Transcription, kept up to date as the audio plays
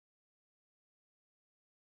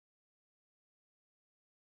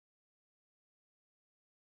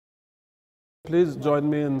please join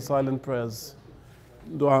me in silent prayers.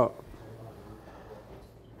 Dua.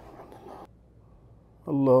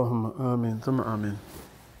 Allahumma ameen, thumma ameen.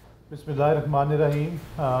 Bismillahirrahmanirrahim.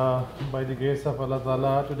 By the grace of Allah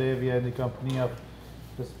Ta'ala, today we are in the company of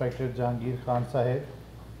respected Jahangir Khan Sahib.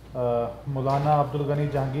 Maulana Abdul Ghany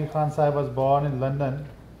Jahangir Khan Sahib was born in London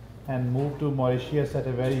and moved to Mauritius at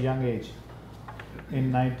a very young age.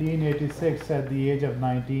 In 1986, at the age of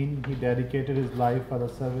 19, he dedicated his life for the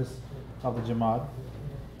service of the Jama'at.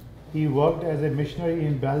 He worked as a missionary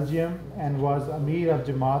in Belgium and was Amir of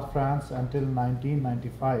Jama'at France until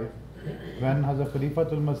 1995, when Hazrat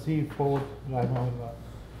Khalifatul Masih IV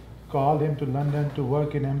called him to London to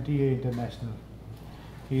work in MTA International.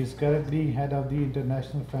 He is currently head of the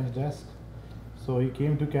International French Desk. So he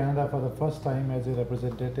came to Canada for the first time as a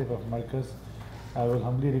representative of Marcus. I will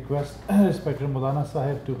humbly request respected Maulana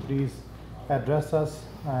Sahib to please address us.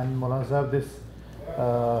 And Maulana Sahib, this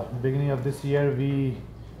beginning of this year, we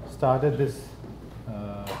started this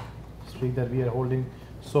streak that we are holding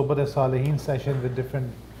Sohbate Saliheen session with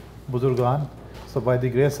different Buzurgan. So by the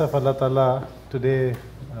grace of Allah Ta'ala, today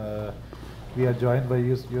we are joined by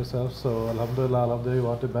yourself. So Alhamdulillah, Alhamdulillah, we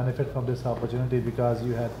want to benefit from this opportunity because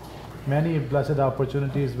you had many blessed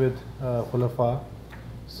opportunities with Khulafa.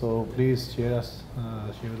 So please share with us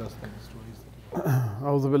the stories.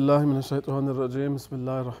 A'udhu billahi minash shaitanir rajeem.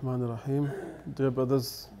 Bismillahir rahmanir rahim. Dear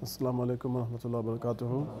brothers, Assalamu alaikum wa rahmatullahi wa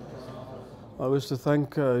barakatuhu. I wish to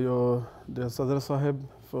thank your dear Sadr Sahib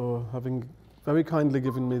for having very kindly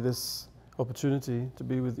given me this opportunity to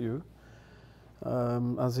be with you.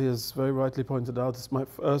 As he has very rightly pointed out, it's my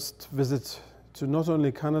first visit to not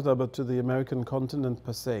only Canada but to the American continent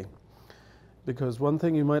per se. Because one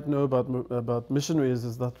thing you might know about missionaries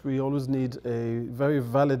is that we always need a very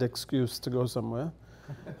valid excuse to go somewhere.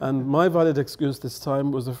 And my valid excuse this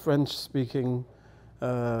time was a French-speaking,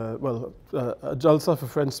 a jalsa for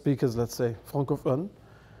French speakers, let's say, francophone.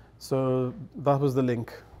 So that was the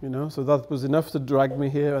link, you know. So that was enough to drag me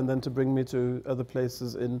here and then to bring me to other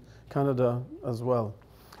places in Canada as well.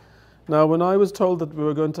 Now, when I was told that we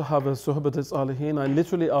were going to have a Sohbate Saliheen, I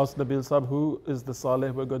literally asked Nabil Sahib, who is the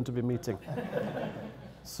Saleh we're going to be meeting?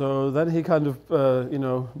 So then he kind of,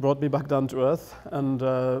 brought me back down to earth. And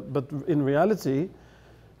but in reality,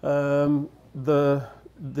 the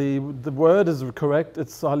word is correct.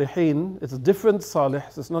 It's Saliheen. It's a different Salih.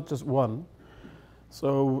 So it's not just one.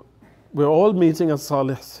 So we're all meeting as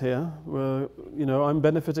Salihs here. I'm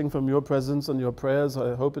benefiting from your presence and your prayers.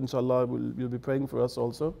 I hope, inshallah, you'll be praying for us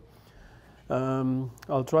also.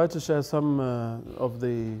 I'll try to share some of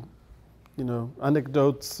the,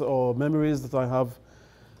 anecdotes or memories that I have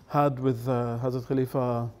had with Hazrat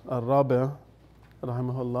Khalifa al-Rabi',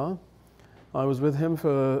 rahimahullah. I was with him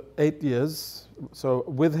for 8 years. So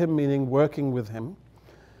with him meaning working with him.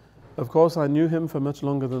 Of course, I knew him for much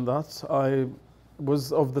longer than that. I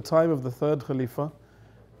was of the time of the third Khalifa,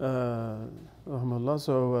 rahimahullah.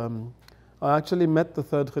 So I actually met the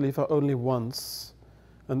third Khalifa only once.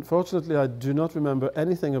 Unfortunately, I do not remember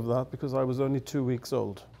anything of that because I was only 2 weeks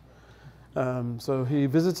old. So he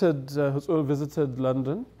visited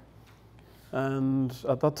London, and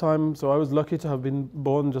at that time, so I was lucky to have been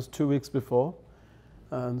born just 2 weeks before,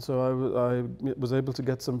 and so I was able to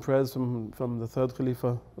get some prayers from the third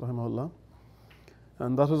Khalifa, rahimahullah.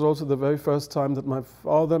 And that was also the very first time that my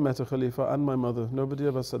father met a Khalifa and my mother. Nobody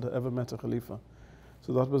of us had ever met a Khalifa.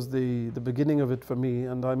 So that was the beginning of it for me,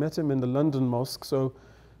 and I met him in the London Mosque. So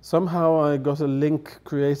somehow I got a link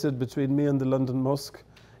created between me and the London Mosque.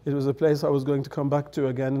 It was a place I was going to come back to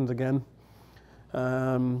again and again.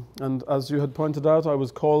 And as you had pointed out, I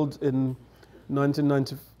was called in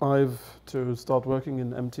 1995 to start working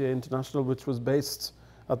in MTA International, which was based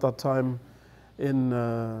at that time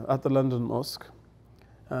at the London Mosque.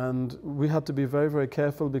 And we had to be very, very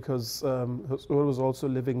careful because Husur was also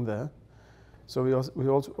living there. So we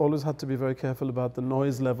also always had to be very careful about the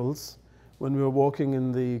noise levels. When we were walking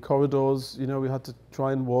in the corridors, we had to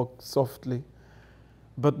try and walk softly.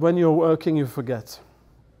 But when you're working, you forget.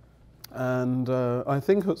 And I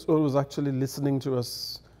think Husur was actually listening to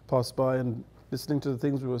us pass by and listening to the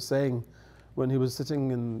things we were saying when he was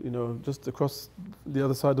sitting in, just across the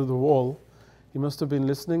other side of the wall. He must have been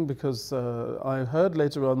listening because I heard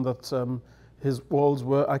later on that his walls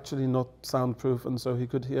were actually not soundproof, and so he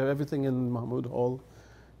could hear everything in Mahmud Hall.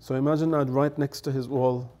 So imagine I'd right next to his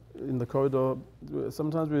wall in the corridor.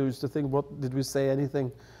 Sometimes we used to think, what did we say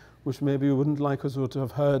anything which maybe we wouldn't like us to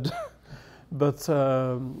have heard? But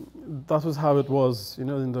that was how it was,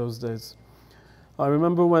 in those days. I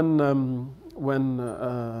remember when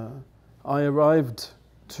I arrived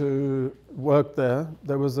to work there,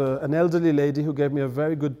 there was an elderly lady who gave me a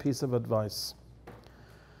very good piece of advice.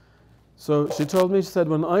 So she told me, she said,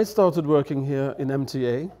 when I started working here in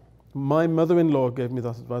MTA, my mother-in-law gave me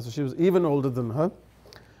that advice. So she was even older than her.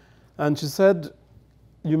 And she said,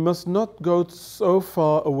 you must not go so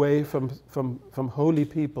far away from holy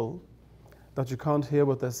people that you can't hear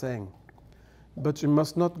what they're saying. But you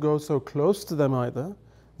must not go so close to them either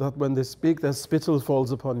that when they speak, their spittle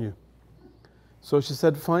falls upon you. So she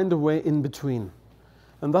said, find a way in between.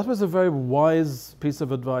 And that was a very wise piece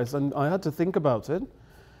of advice. And I had to think about it.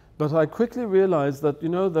 But I quickly realized that, you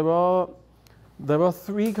know, there are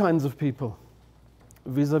three kinds of people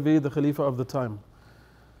vis-a-vis the Khalifa of the time.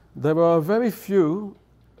 There are very few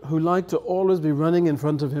who like to always be running in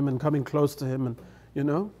front of him and coming close to him, and, you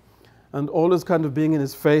know, and always kind of being in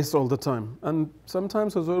his face all the time. And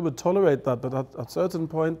sometimes Huzur would tolerate that, but at a certain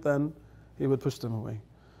point then he would push them away.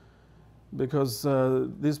 Because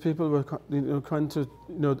these people were trying to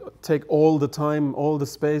take all the time, all the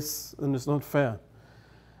space, and it's not fair.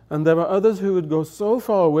 And there were others who would go so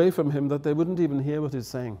far away from him that they wouldn't even hear what he's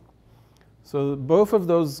saying. So both of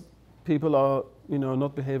those people are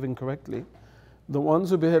not behaving correctly. The ones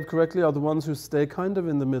who behave correctly are the ones who stay kind of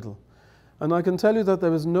in the middle. And I can tell you that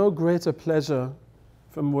there is no greater pleasure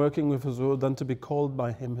from working with Huzur than to be called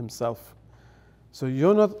by him himself. So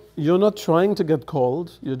you're not trying to get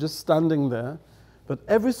called, you're just standing there. But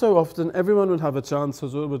every so often, everyone would have a chance.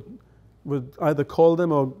 Huzur would either call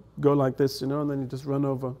them or go like this, and then you just run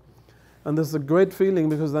over. And there's a great feeling,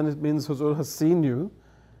 because then it means Huzur has seen you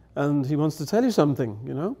and he wants to tell you something,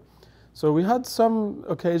 So we had some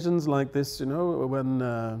occasions like this,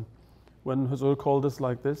 when Huzur called us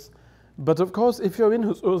like this. But of course, if you're in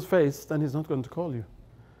Huzur's face, then he's not going to call you,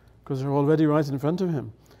 because you're already right in front of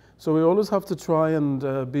him. So we always have to try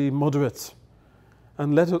and be moderate,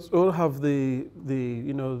 and let us all have be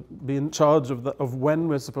in charge of when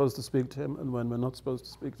we're supposed to speak to him and when we're not supposed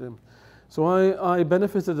to speak to him. So I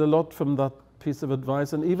benefited a lot from that piece of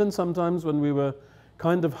advice. And even sometimes when we were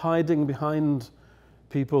kind of hiding behind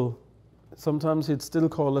people, sometimes he'd still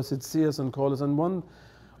call us, he'd see us and call us. And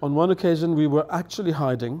on one occasion we were actually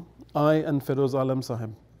hiding, I and Feroz Alam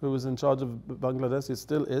Sahib, who was in charge of Bangladesh, he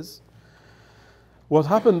still is. What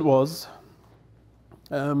happened was,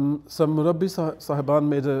 some Murabbi Sahiban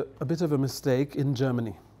made a bit of a mistake in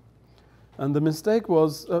Germany. And the mistake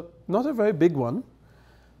was not a very big one,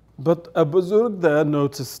 but a Buzurg there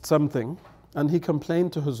noticed something, and he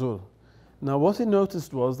complained to Huzur. Now what he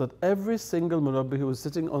noticed was that every single Murabbi who was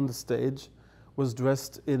sitting on the stage was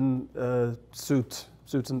dressed in suit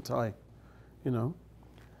and tie,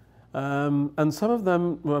 And some of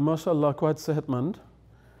them were, mashallah, quite sehetmand.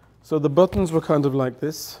 So the buttons were kind of like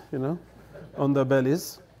this, on their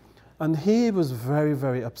bellies. And he was very,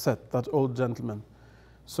 very upset, that old gentleman.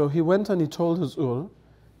 So he went and he told Huzur,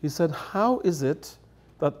 he said, how is it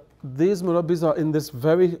that these Murabbis are in this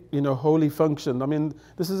very, holy function? I mean,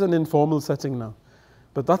 this is an informal setting now,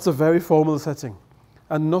 but that's a very formal setting.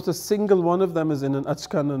 And not a single one of them is in an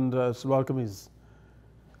achkan and shalwar kameez.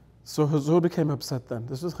 So Huzur became upset then.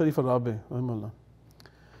 This was Khalifa Rabi, rahimahullah.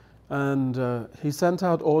 And he sent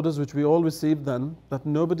out orders, which we all received then, that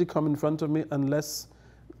nobody come in front of me unless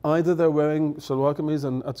either they're wearing shalwar kameez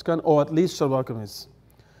and achkan, or at least shalwar kameez.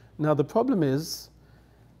 Now the problem is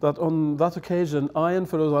that on that occasion, I and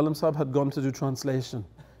Feroz Alam Sahib had gone to do translation.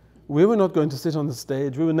 We were not going to sit on the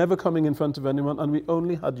stage, we were never coming in front of anyone, and we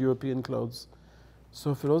only had European clothes.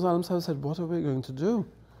 So Feroz Alam Sahib said, what are we going to do?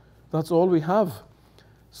 That's all we have.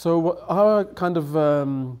 So our kind of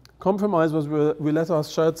compromise was we let our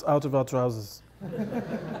shirts out of our trousers.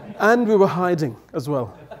 And we were hiding as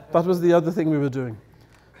well. That was the other thing we were doing.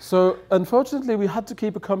 So unfortunately, we had to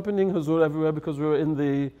keep accompanying Huzur everywhere because we were in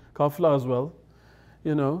the Kafla as well.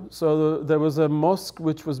 So there was a mosque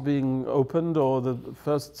which was being opened, or the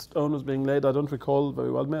first stone was being laid. I don't recall very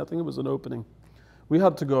well. I think it was an opening. We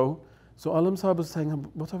had to go. So Alam Sahib was saying,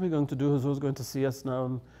 what are we going to do? Huzur's going to see us now,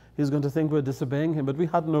 and he's going to think we're disobeying him. But we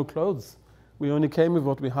had no clothes. We only came with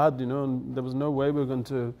what we had, and there was no way we were going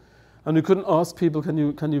to. And we couldn't ask people, can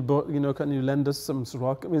you lend us some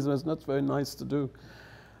shalwar kameez? It's not very nice to do.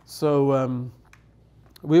 So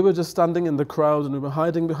we were just standing in the crowd, and we were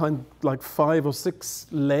hiding behind like 5 or 6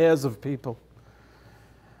 layers of people,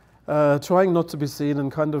 trying not to be seen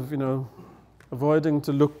and kind of, avoiding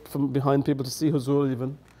to look from behind people to see Huzur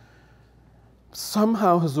even.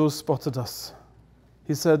 Somehow Huzur spotted us.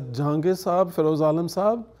 He said, Jahangir Sahib, Feroz Alam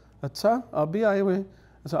Sahib, acha, aap bhi aaye hue,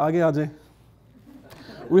 acha, aage aa jaye.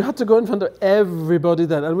 We had to go in front of everybody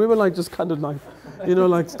then, and we were like just kind of like,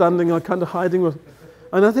 like standing, like kind of hiding with.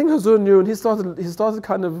 And I think Huzur knew, and he started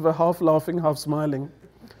kind of half laughing, half smiling.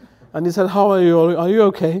 And he said, how are you? Are you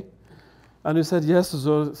okay? And we said, yes,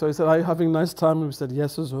 Huzur. So he said, are you having a nice time? And we said,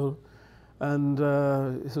 yes, Huzur. And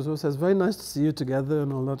Huzur says, very nice to see you together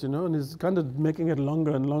and all that, you know, and he's kind of making it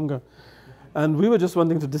longer and longer. And we were just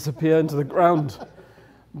wanting to disappear into the ground.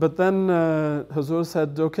 But then Huzur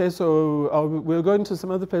said, okay, so we're going to some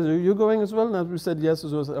other place. Are you going as well? And we said, yes.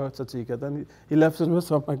 Huzur said, oh, it's a tika. Then he left and we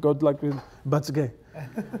said, oh my God, like we're bach gaye,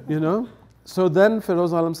 you know? So then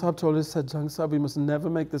Feroz Alam Sahib told us, said, Jang Sahib, we must never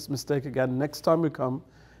make this mistake again. Next time we come,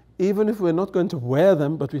 even if we're not going to wear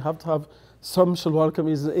them, but we have to have some shalwar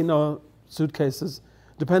kameez in our suitcases,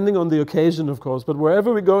 depending on the occasion, of course. But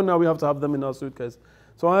wherever we go now, we have to have them in our suitcase.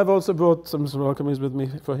 So I've also brought some shalwar kameez with me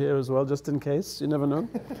for here as well, just in case. You never know.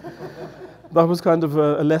 That was kind of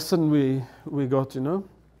a lesson we got, you know.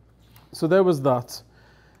 So there was that.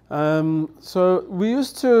 So we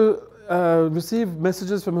used to receive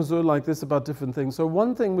messages from Huzur like this about different things. So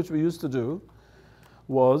one thing which we used to do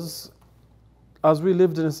was, as we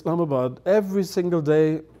lived in Islamabad, every single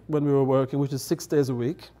day when we were working, which is 6 days a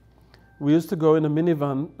week, we used to go in a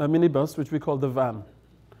minibus, which we called the van.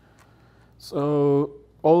 So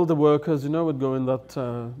all the workers, you know, would go in that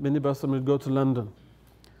minibus and we'd go to London.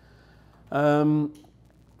 And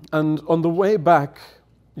on the way back,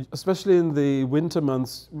 especially in the winter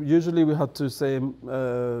months, usually we had to say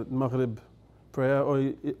Maghrib prayer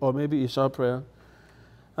or maybe Isha prayer.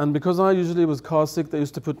 And because I usually was car sick, they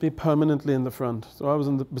used to put me permanently in the front. So I was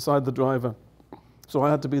beside the driver. So I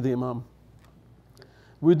had to be the imam.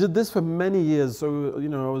 We did this for many years. So, you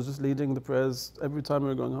know, I was just leading the prayers every time we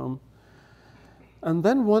were going home. And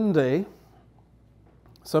then one day,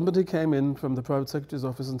 somebody came in from the private secretary's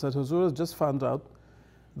office and said, Huzur has just found out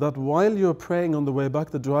that while you're praying on the way back,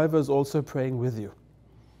 the driver is also praying with you.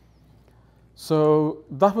 So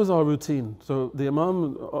that was our routine. So the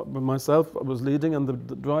imam, myself, was leading and the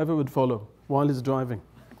driver would follow while he's driving.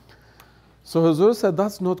 So Huzur said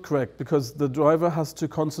that's not correct because the driver has to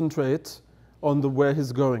concentrate on where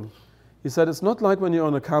he's going. He said it's not like when you're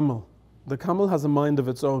on a camel. The camel has a mind of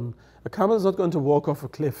its own. A camel is not going to walk off a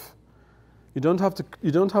cliff. You don't have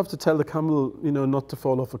to tell the camel, you know, not to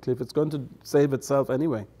fall off a cliff. It's going to save itself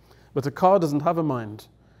anyway. But a car doesn't have a mind.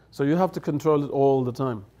 So you have to control it all the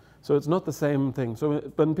time. So it's not the same thing. So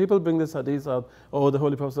when people bring this hadith out, oh, the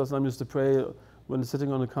Holy Prophet ﷺ used to pray when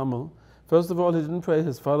sitting on a camel. First of all, he didn't pray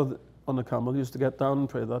his father on a camel. He used to get down and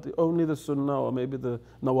pray that. Only the sunnah or maybe the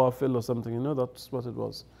nawafil or something, you know, that's what it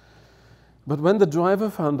was. But when the driver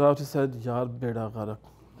found out, he said, Yar beda gharak.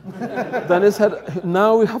 Then he said,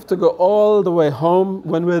 now we have to go all the way home.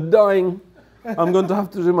 When we're dying, I'm going to have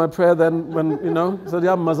to do my prayer then when, you know, he said,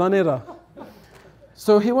 Ya mazanera.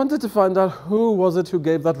 So he wanted to find out who was it who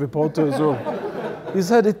gave that report to Huzur. He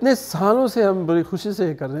said, Itne saalon se hum badi khushi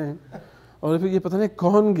se kar rahe hain. Aur phir ye pata nahi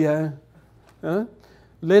kaun gaya hai.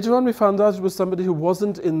 Later on we found out it was somebody who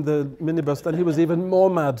wasn't in the minibus, then he was even more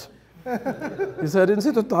mad. He said,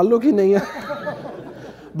 inse to taalluk hi nahi hai.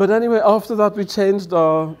 But anyway, after that we changed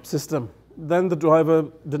our system. Then the driver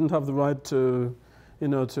didn't have the right to, you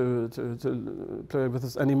know, to play with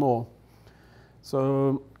us anymore.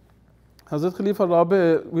 So Hazrat Khalifa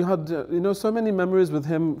Rabi, we had, you know, so many memories with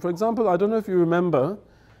him. For example, I don't know if you remember,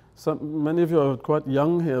 many of you are quite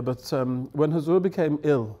young here, but when Huzur became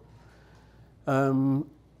ill,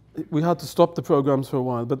 we had to stop the programs for a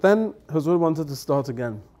while. But then Huzur wanted to start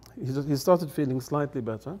again. He started feeling slightly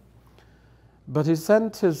better. But he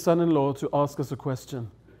sent his son-in-law to ask us a question.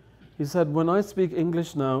 He said, when I speak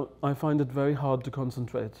English now, I find it very hard to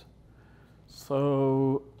concentrate.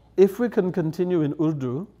 So if we can continue in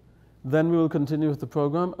Urdu, then we will continue with the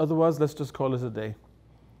program. Otherwise, let's just call it a day.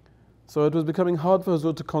 So it was becoming hard for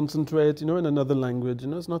Huzur to concentrate, you know, in another language. You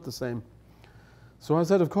know, it's not the same. So I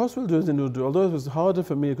said, of course we'll do it in Urdu. Although it was harder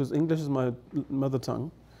for me because English is my mother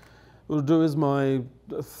tongue. Urdu is my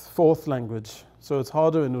fourth language. So it's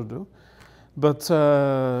harder in Urdu. But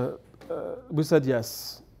we said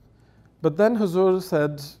yes. But then Huzur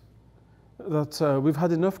said that we've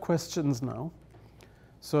had enough questions now.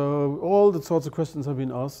 So all the sorts of questions have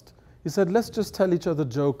been asked. He said, let's just tell each other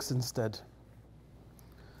jokes instead.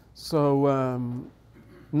 So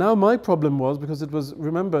now my problem was, because it was,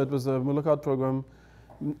 remember, it was a Mulakat program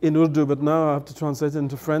in Urdu, but now I have to translate it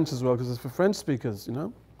into French as well, because it's for French speakers, you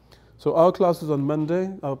know. So our class was on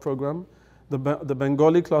Monday, our program. The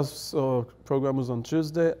Bengali class program was on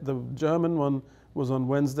Tuesday. The German one was on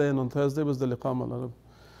Wednesday, and on Thursday was the Liqam al-Arab.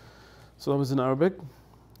 So that was in Arabic.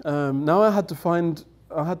 Now I had to find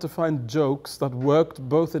jokes that worked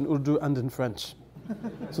both in Urdu and in French.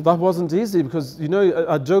 So that wasn't easy because, you know,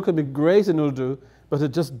 a joke can be great in Urdu, but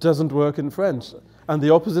it just doesn't work in French. And the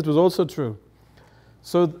opposite was also true.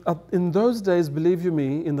 So in those days, believe you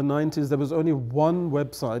me, in the 90s, there was only one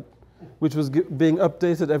website which was being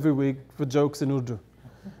updated every week for jokes in Urdu.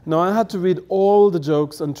 Now I had to read all the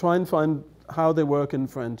jokes and try and find how they work in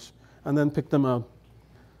French and then pick them out.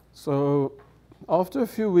 So after a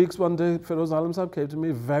few weeks, one day, Feroz Alam Sahib came to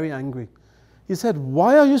me very angry. He said,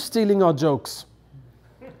 "Why are you stealing our jokes?"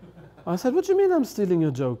 I said, "What do you mean I'm stealing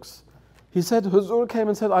your jokes?" He said, "Huzur came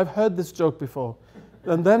and said, I've heard this joke before."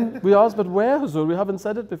 And then we asked, "But where, Huzur? We haven't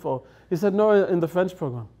said it before." He said, "No, in the French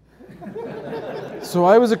program." So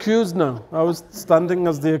I was accused now. I was standing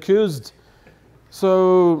as the accused.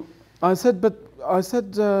 So I said, but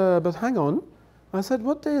hang on. I said,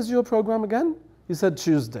 "What day is your program again?" He said,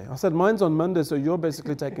 "Tuesday." I said, "Mine's on Monday, so you're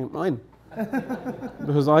basically taking mine."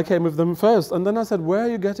 Because I came with them first. And then I said, "Where are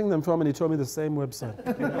you getting them from?" And he told me the same website.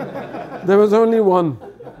 There was only one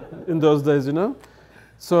in those days, you know.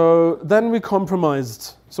 So then we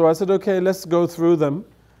compromised. So I said, "Okay, let's go through them.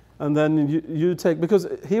 And then you take," because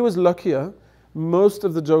he was luckier. Most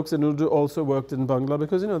of the jokes in Urdu also worked in Bangla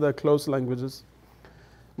because, you know, they're close languages.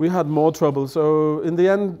 We had more trouble. So in the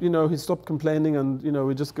end, you know, he stopped complaining and, you know,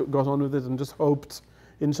 we just got on with it and just hoped,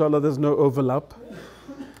 inshallah, there's no overlap.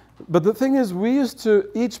 But the thing is,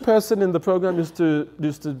 each person in the program used to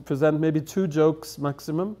present maybe 2 jokes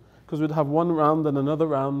maximum, because we'd have one round and another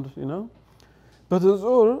round, you know. But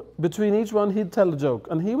Huzur, between each one, he'd tell a joke.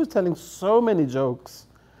 And he was telling so many jokes.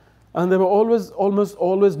 And they were almost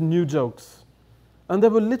always new jokes. And there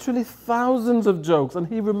were literally thousands of jokes. And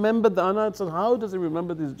he remembered that. And I said, "How does he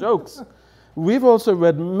remember these jokes?" We've also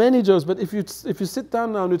read many jokes. But if you sit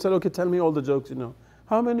down now and you tell, "Okay, tell me all the jokes you know,"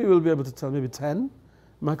 how many will be able to tell? Maybe 10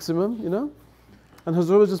 maximum, you know? And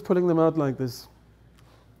Huzur was just pulling them out like this.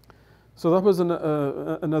 So that was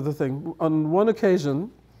another thing. On one occasion,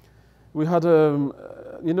 we had,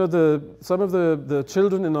 you know, some of the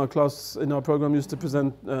children in our class, in our program, used to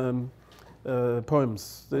present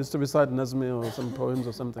poems. They used to recite Nazmi or some poems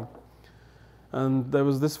or something. And there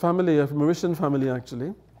was this family, a Mauritian family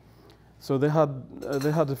actually. So they had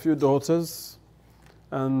a few daughters,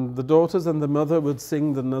 and the daughters and the mother would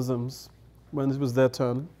sing the nazms when it was their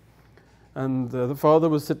turn. And the father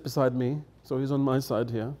would sit beside me, so he's on my side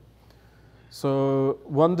here. So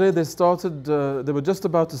one day they were just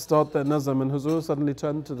about to start their nazm, and Huzur suddenly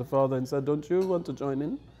turned to the father and said, "Don't you want to join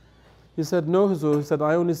in?" He said, "No, Huzur." He said,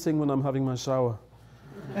 "I only sing when I'm having my shower."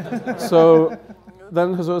 So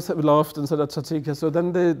then Huzur laughed and said, "Acha theek hai." So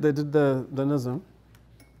then they did the nazm.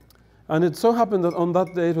 And it so happened that on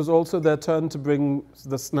that day it was also their turn to bring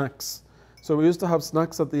the snacks. So we used to have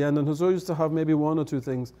snacks at the end, and Huzur used to have maybe 1 or 2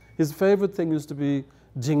 things. His favorite thing used to be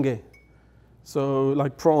jhinge. So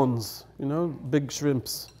like prawns, you know, big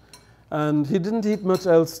shrimps. And he didn't eat much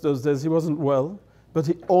else those days. He wasn't well, but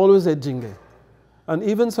he always ate jhinge. And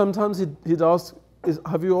even sometimes he'd ask,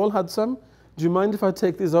 "Have you all had some? Do you mind if I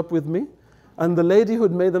take these up with me?" And the lady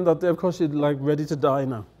who'd made them that day, of course, she'd like ready to die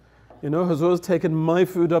now. You know, Huzur's taken my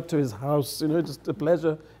food up to his house, you know, just a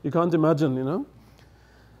pleasure. You can't imagine, you know.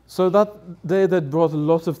 So that day they'd brought a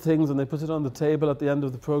lot of things and they put it on the table at the end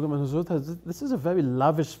of the program, and Huzur said, "This is a very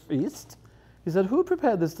lavish feast." He said, "Who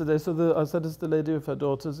prepared this today?" So I said, "It's the lady with her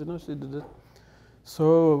daughters, you know, she did it."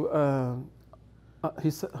 So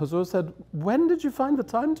Huzur said, "When did you find the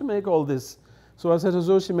time to make all this?" So I said,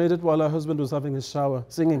 "Huzur, she made it while her husband was having his shower,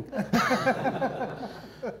 singing."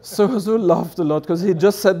 So Huzur laughed a lot because he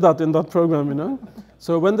just said that in that program, you know.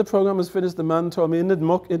 So when the program was finished, the man told me in a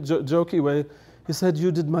jokey way, he said,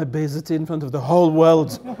 "You did my Bezati in front of the whole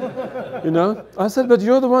world." You know. I said, "But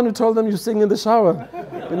you're the one who told them you sing in the shower.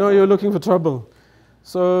 You know, you're looking for trouble."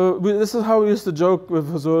 So this is how we used to joke with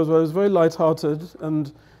Huzur as well. It was very light-hearted.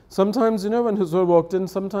 And sometimes, you know, when Huzur walked in,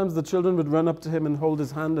 sometimes the children would run up to him and hold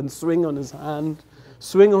his hand and swing on his hand,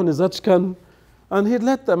 swing on his achkan. And he'd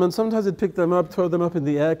let them, and sometimes he'd pick them up, throw them up in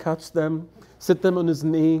the air, catch them, sit them on his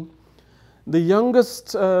knee. The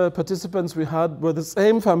youngest participants we had were the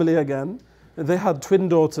same family again. They had twin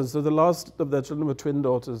daughters, so the last of their children were twin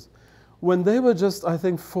daughters. When they were just, I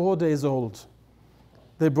think, 4 days old,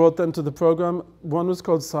 they brought them to the program. One was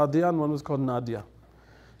called Sadia and one was called Nadia.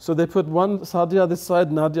 So they put one Sadia this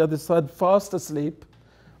side, Nadia this side, fast asleep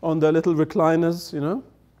on their little recliners, you know.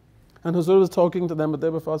 And Huzur was talking to them, but they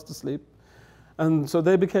were fast asleep. And so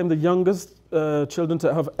they became the youngest children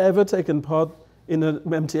to have ever taken part in an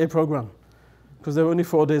MTA program, because they were only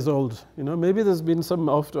 4 days old. You know, maybe there's been some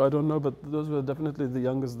after, I don't know, but those were definitely the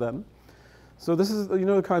youngest then. So this is, you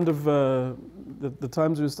know, kind of the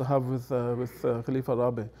times we used to have with Khalifa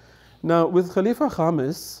Rabi. Now with Khalifa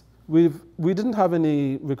Khamis, we didn't have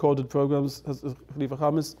any recorded programs. Khalifa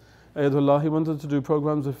Khamis, Ayatollah, he wanted to do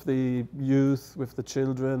programs with the youth, with the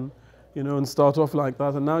children, you know, and start off like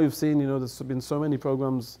that. And now you've seen, you know, there's been so many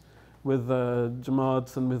programs with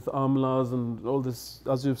Jama'ats and with Amlas and all this,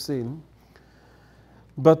 as you've seen.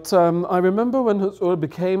 But I remember when Huzur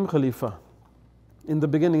became Khalifa. In the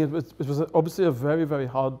beginning, it was obviously a very, very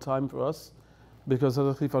hard time for us because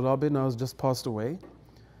Hazrat Khalifa Rabi now has just passed away.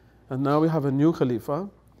 And now we have a new Khalifa.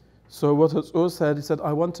 So what Huzur said, he said,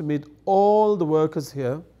 I want to meet all the workers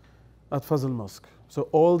here at Fazl Mosque. So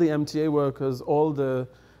all the MTA workers, all the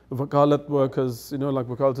Wakalat workers, like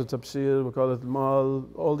Wakalat al-Tabshir, Wakalat al-Mal,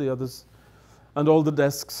 all the others, and all the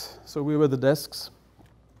desks. So we were the desks.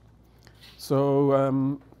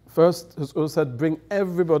 So first, Huzur said, bring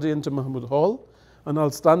everybody into Mahmud Hall, and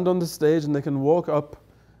I'll stand on the stage and they can walk up,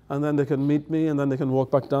 and then they can meet me, and then they can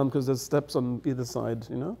walk back down because there's steps on either side,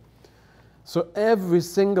 So every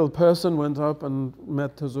single person went up and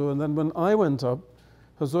met Huzur, and then when I went up,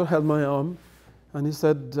 Huzur held my arm, and he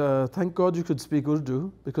said, thank God you could speak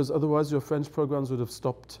Urdu, because otherwise your French programs would have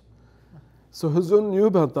stopped. So Huzur knew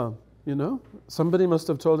about that, Somebody must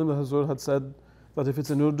have told him that Huzur had said that if it's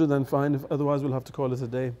in Urdu, then fine, if otherwise we'll have to call it a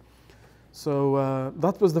day. So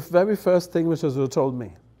that was the very first thing which Huzur told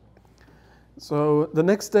me. So the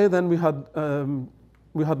next day then we had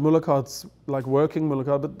mulaqats, like working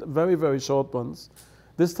mulaqat, but very, very short ones.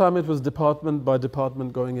 This time it was department by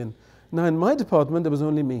department going in. Now in my department, there was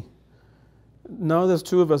only me. Now there's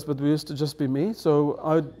two of us, but we used to just be me. So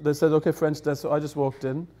they said, okay, French desk, so I just walked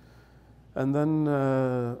in. And then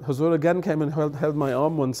Huzur again came and held my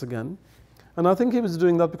arm once again. And I think he was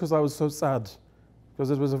doing that because I was so sad,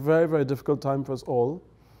 because it was a very, very difficult time for us all.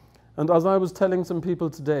 And as I was telling some people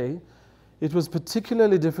today, it was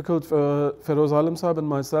particularly difficult for Feroz Alam Sahib and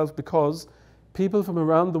myself because people from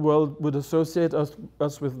around the world would associate us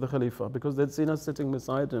with the Khalifa because they'd seen us sitting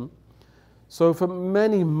beside him. So for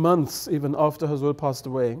many months, even after Huzur passed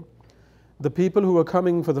away, the people who were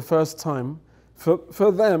coming for the first time,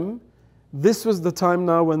 for them, this was the time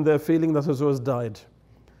now when they're feeling that Huzur has died.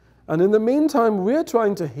 And in the meantime, we're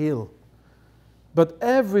trying to heal. But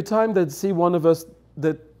every time they'd see one of us,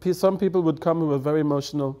 some people would come who were very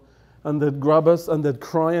emotional, and they'd grab us and they'd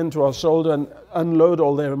cry into our shoulder and unload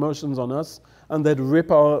all their emotions on us, and they'd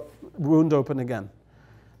rip our wound open again.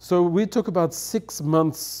 So we took about 6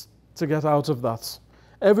 months to get out of that.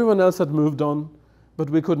 Everyone else had moved on, but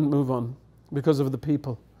we couldn't move on because of the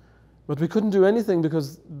people. But we couldn't do anything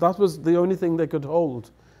because that was the only thing they could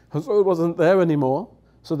hold. Huzur wasn't there anymore,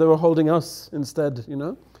 so they were holding us instead,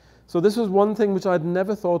 So this was one thing which I'd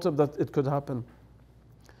never thought of that it could happen.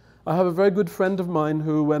 I have a very good friend of mine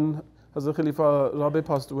who, when Hazrat Khalifa Rabi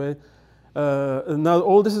passed away, now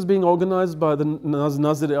all this is being organized by the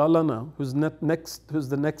Nazir-e-Ala now, who's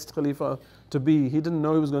the next Khalifa to be. He didn't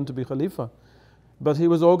know he was going to be Khalifa, but he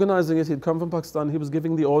was organizing it. He'd come from Pakistan. He was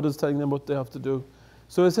giving the orders, telling them what they have to do.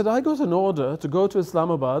 So he said, I got an order to go to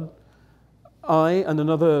Islamabad, I and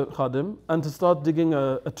another khadim, and to start digging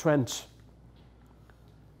a trench.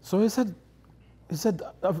 So he said,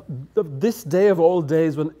 this day of all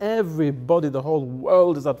days when everybody, the whole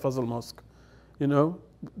world is at Fazl Mosque,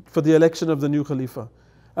 for the election of the new Khalifa.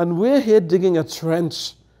 And we're here digging a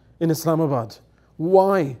trench in Islamabad.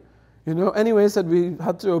 Why? Anyway, he said we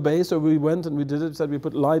had to obey, so we went and we did it. He said we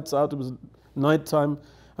put lights out, it was night time,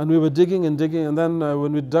 and we were digging and digging, and then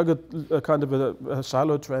when we dug a kind of a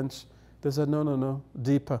shallow trench, they said, no,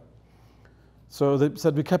 deeper. So they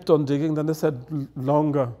said we kept on digging, then they said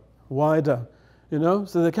longer, wider,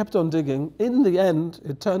 So they kept on digging. In the end,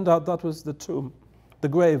 it turned out that was the tomb, the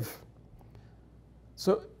grave.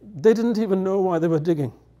 So they didn't even know why they were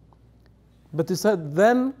digging. But he said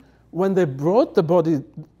then, when they brought the body,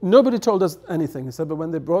 nobody told us anything. He said, but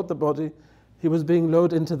when they brought the body, he was being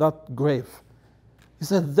lowered into that grave. He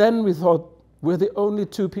said, then we thought, we're the only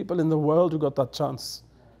two people in the world who got that chance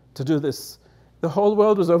to do this. The whole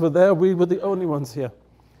world was over there, we were the only ones here.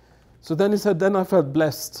 So then he said, then I felt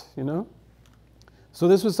blessed, So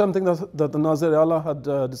this was something that the Nazir-e-Ala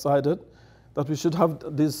had decided, that we should have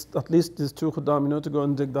at least these two khuddam, to go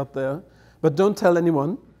and dig that there. But don't tell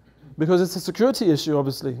anyone, because it's a security issue,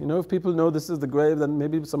 obviously. If people know this is the grave, then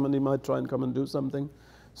maybe somebody might try and come and do something.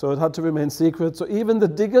 So it had to remain secret. So even the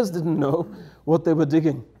diggers didn't know what they were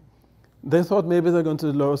digging. They thought maybe they're going to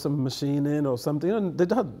lower some machine in or something, and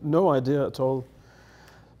they had no idea at all.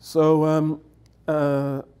 So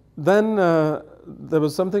then there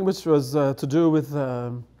was something which was to do with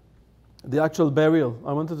the actual burial.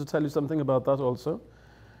 I wanted to tell you something about that also.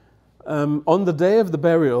 On the day of the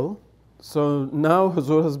burial, so now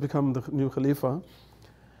Huzur has become the new Khalifa,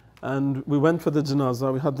 and we went for the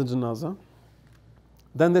janazah, we had the janazah.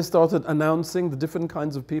 Then they started announcing the different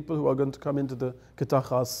kinds of people who are going to come into the Qita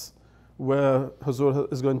Khas, where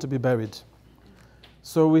Huzur is going to be buried.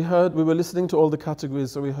 So we were listening to all the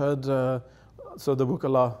categories, so we heard, so the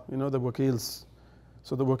wukala, the wakils.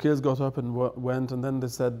 So the wakils got up and went, and then they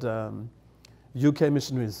said UK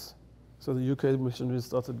missionaries. So the UK missionaries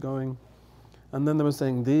started going, and then they were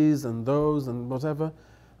saying these and those and whatever.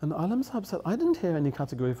 And Alam Sahib said, I didn't hear any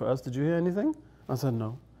category for us. Did you hear anything? I said,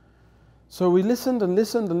 no. So we listened and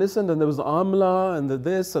listened and listened, and there was Amla and the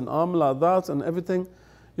this and Amla that and everything,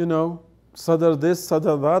 you know, Sadr this,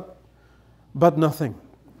 Sadr that, but nothing.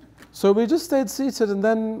 So we just stayed seated, and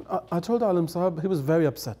then I told Alam Sahib, he was very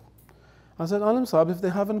upset. I said, Alam Sahib, if they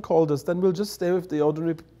haven't called us, then we'll just stay with the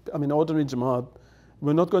ordinary Jama'at.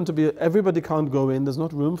 We're not going to be, everybody can't go in, there's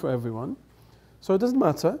not room for everyone. So it doesn't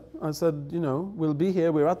matter. I said, you know, we'll be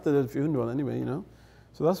here, we're at the funeral anyway, you know,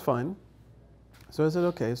 so that's fine. So I said,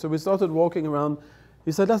 okay. So we started walking around.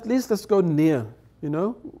 He said, at least let's go near, you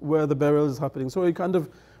know, where the burial is happening. So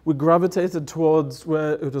we gravitated towards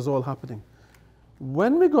where it was all happening.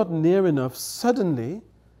 When we got near enough, suddenly,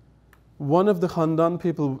 one of the Khandan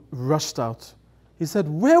people rushed out. He said,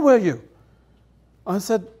 where were you? I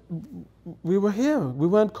said, we were here. We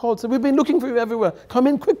weren't called. So we've been looking for you everywhere. Come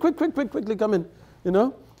in, quickly come in, you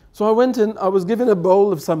know. So I went in. I was given a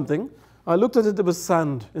bowl of something. I looked at it. There was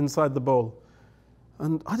sand inside the bowl.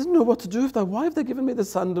 And I didn't know what to do with that. Why have they given me the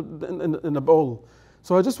sand in a bowl?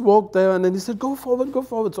 So I just walked there, and then he said, go forward, go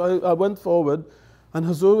forward. So I went forward, and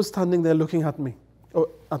Hazur was standing there looking at me,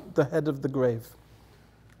 at the head of the grave.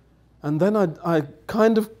 And then I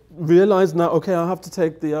kind of realized now, okay, I have to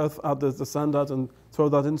take the earth out, the sand out and throw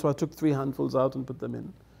that in. So I took 3 handfuls out and put them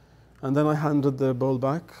in. And then I handed the bowl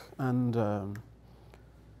back, and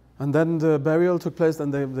then the burial took place,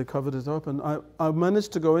 and they covered it up, and I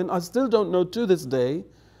managed to go in. I still don't know to this day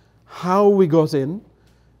how we got in,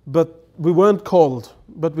 but we weren't called,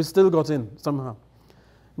 but we still got in somehow.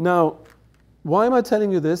 Now, why am I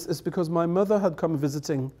telling you this? It's because my mother had come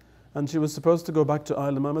visiting, and she was supposed to go back to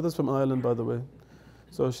Ireland. My mother's from Ireland, by the way.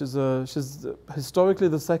 So she's historically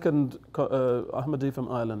the second Ahmadi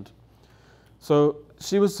from Ireland. So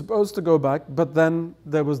she was supposed to go back, but then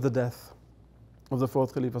there was the death of the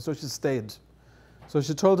 4th Khalifa, so she stayed. So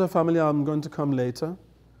she told her family, I'm going to come later.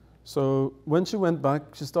 So when she went back,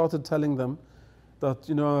 she started telling them that,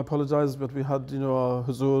 you know, I apologize, but we had, you know, our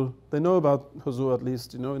Huzur. They know about Huzur at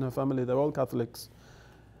least, you know, in her family. They're all Catholics.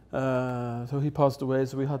 So he passed away,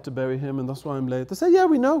 so we had to bury him, and that's why I'm late. They said, yeah,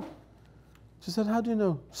 we know. She said, how do you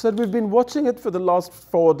know? She said, we've been watching it for the last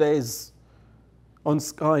 4 days on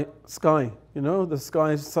Sky, you know, the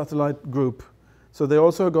Sky satellite group. So they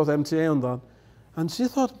also got MTA on that. And she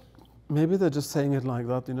thought, maybe they're just saying it like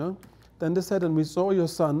that, you know. Then they said, and we saw your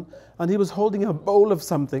son, and he was holding a bowl of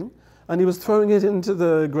something, and he was throwing it into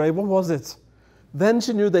the grave. What was it? Then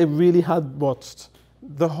she knew they really had watched.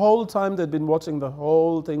 The whole time they'd been watching the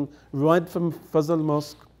whole thing, right from Fazal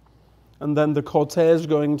Mosque, and then the cortege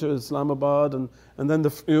going to Islamabad, and then the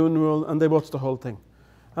funeral, and they watched the whole thing.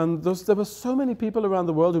 And there were so many people around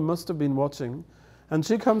the world who must have been watching. And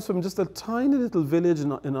she comes from just a tiny little village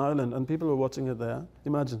in Ireland, and people were watching it there.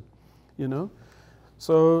 Imagine, you know.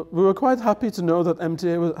 So we were quite happy to know that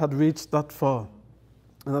MTA had reached that far,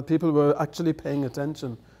 and that people were actually paying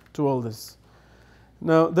attention to all this.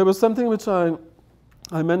 Now, there was something which I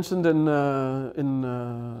mentioned in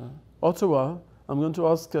Ottawa. I'm going to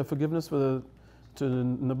ask forgiveness to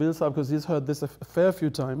Nabil Sahib, because he's heard this a fair few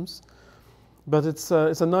times. But it's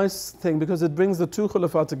a nice thing, because it brings the 2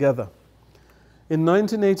 Khulafa together. In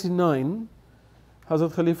 1989,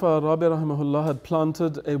 Hazrat Khalifa Rabi Rahimahullah had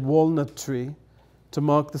planted a walnut tree to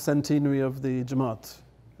mark the centenary of the Jama'at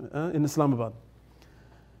in Islamabad.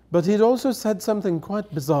 But he'd also said something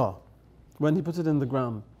quite bizarre when he put it in the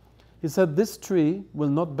ground. He said, this tree will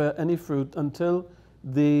not bear any fruit until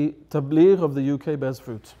the tabligh of the UK bears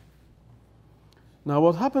fruit. Now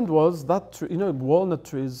what happened was that tree, you know, walnut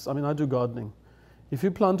trees, I mean, I do gardening. If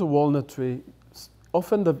you plant a walnut tree,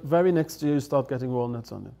 often the very next year you start getting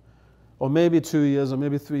walnuts on it. Or maybe 2 years, or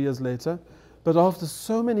maybe 3 years later. But after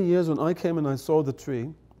so many years, when I came and I saw the tree,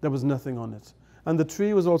 there was nothing on it. And the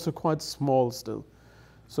tree was also quite small still.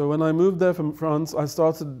 So when I moved there from France, I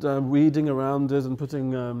started weeding around it and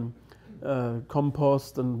putting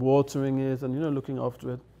compost and watering it and, you know, looking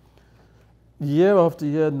after it. Year after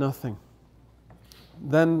year, nothing.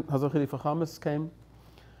 Then Hazrat Khalifa Khamis came,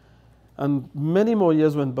 and many more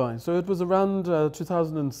years went by. So it was around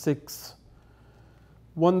 2006.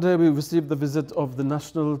 One day we received the visit of the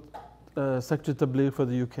National Secretary Tabligh for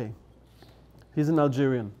the UK. He's an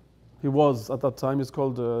Algerian. He was, at that time, he's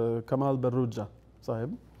called Kamal Berruja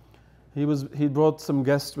Sahib. He brought some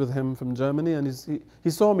guests with him from Germany, and he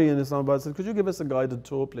saw me in Islamabad and said, could you give us a guided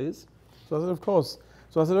tour, please? So I said, of course.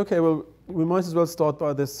 So I said, okay, well, we might as well start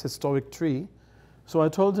by this historic tree. So I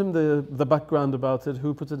told him the background about it,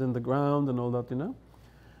 who put it in the ground and all that, you know.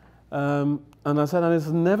 And I said, and it's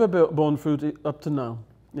never borne fruit up to now,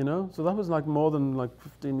 you know? So that was like more than like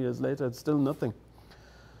 15 years later, it's still nothing.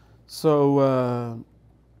 So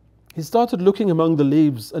he started looking among the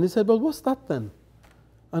leaves and he said, well, what's that then?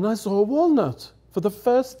 And I saw a walnut. For the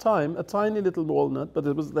first time, a tiny little walnut, but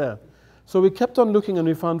it was there. So we kept on looking and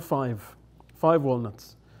we found five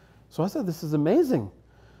walnuts. So I said, this is amazing.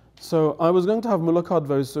 So I was going to have mulaqat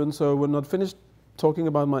very soon, so we're not finished talking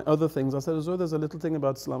about my other things. I said, Huzur, there's a little thing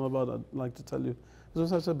about Islamabad I'd like to tell you. So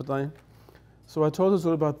I said, so I told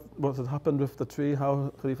Huzur about what had happened with the tree,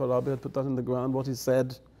 how Khalifa Rabi had put that in the ground, what he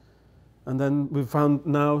said. And then we found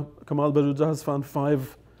now, Kamal Baruja has found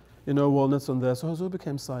 5, walnuts on there. So Huzur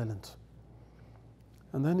became silent.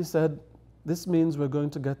 And then he said, this means we're going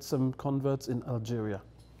to get some converts in Algeria.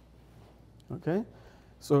 Okay?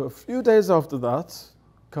 So a few days after that,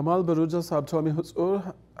 Kamal Baruja Sahib told me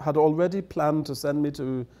Huzur had already planned to send me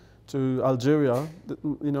to Algeria.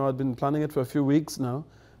 I'd been planning it for a few weeks now.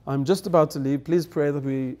 I'm just about to leave. Please pray that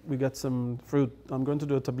we get some fruit. I'm going to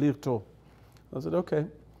do a tabligh tour. I said, okay.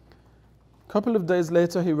 A couple of days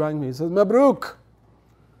later, he rang me. He said, Mabruk.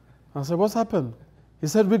 I said, what's happened? He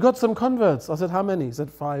said, we got some converts. I said, how many? He said,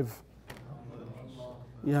 5.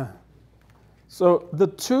 Yeah. So the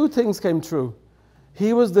 2 things came true.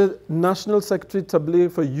 He was the National Secretary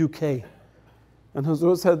Tabligh for UK. And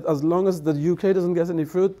Huzur said, as long as the UK doesn't get any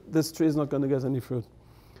fruit, this tree is not going to get any fruit.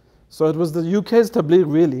 So it was the UK's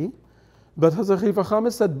Tabligh really, but Hazrat Khalifa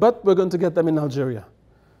Khamis said, but we're going to get them in Algeria.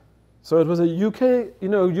 So it was a UK,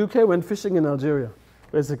 UK went fishing in Algeria,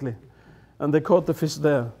 basically. And they caught the fish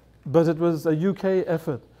there. But it was a UK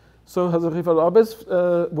effort. So Hazrat Khalifa Rabi's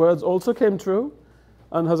words also came true,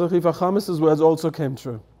 and Hazrat Khalifa Khamis's words also came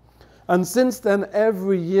true. And since then,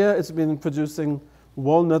 every year it's been producing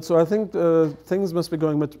walnuts. So I think things must be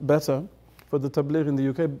going much better for the Tabligh in the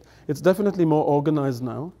UK. It's definitely more organized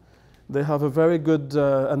now. They have a very good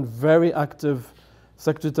and very active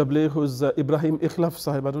Secretary Tabligh who's Ibrahim Ikhlaf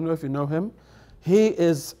Sahib. I don't know if you know him. He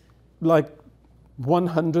is like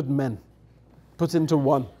 100 men put into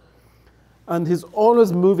one. And he's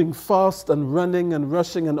always moving fast and running and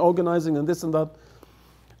rushing and organizing and this and that.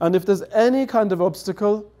 And if there's any kind of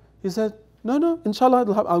obstacle, he said, no,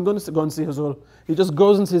 inshallah, I'm going to go and see Huzur. He just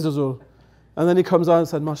goes and sees Huzur. And then he comes out and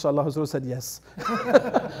said, mashallah, Huzur said yes.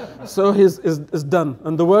 So it's done.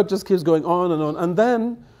 And the work just keeps going on and on. And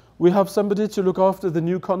then we have somebody to look after the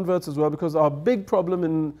new converts as well, because our big problem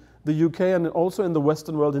in the UK and also in the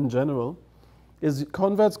Western world in general is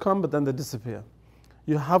converts come, but then they disappear.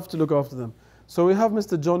 You have to look after them. So we have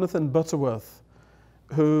Mr. Jonathan Butterworth,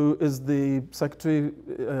 who is the Secretary,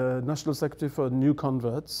 National Secretary for New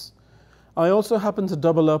Converts. I also happen to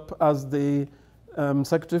double up as the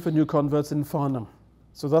Secretary for New Converts in Farnham.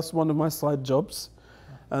 So that's one of my side jobs.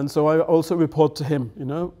 And so I also report to him,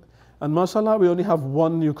 And mashallah, we only have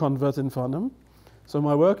 1 new convert in Farnham. So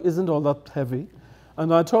my work isn't all that heavy.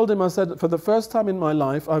 And I told him, I said, for the first time in my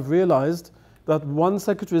life, I've realized that one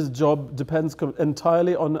secretary's job depends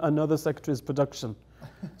entirely on another secretary's production.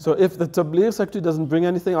 So if the Tabligh secretary doesn't bring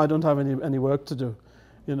anything, I don't have any work to do,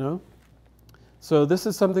 So this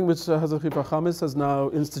is something which Hazrat Khalifa Khamis has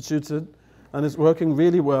now instituted, and it's working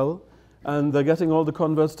really well. And they're getting all the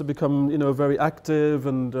converts to become, very active,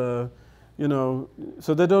 and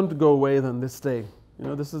so they don't go away. Then they stay.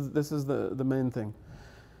 This is the main thing.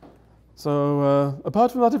 So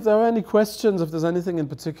apart from that, if there are any questions, if there's anything in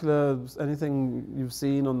particular, anything you've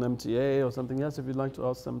seen on MTA or something else, if you'd like to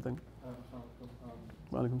ask something.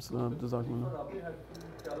 Walaikum salam. Rabi had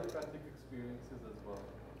telepathic experiences as well.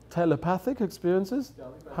 Telepathic experiences?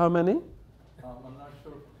 How many? I'm not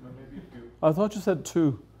sure, maybe a few. I thought you said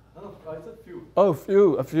 2. No, I said few. Oh,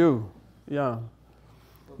 a few. Yeah.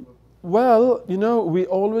 Well, we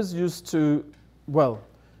always used to,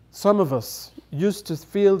 some of us used to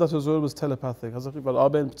feel that Huzur was telepathic, Hazrat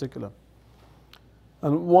Rabi in particular.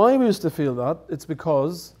 And why we used to feel that, it's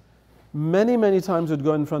because many, many times you'd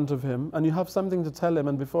go in front of him and you have something to tell him,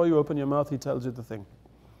 and before you open your mouth, he tells you the thing.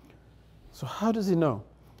 So how does he know?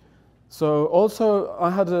 So also I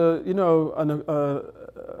had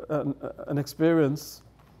an experience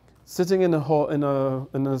sitting in a hall, in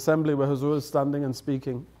an assembly where Huzur is standing and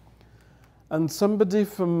speaking, and somebody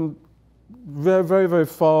from very, very, very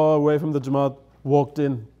far away from the Jama'at walked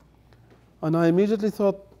in, and I immediately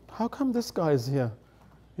thought, how come this guy is here?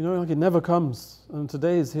 Like he never comes, and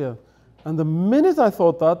today he's here. And the minute I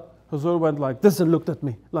thought that, Huzur went like this and looked at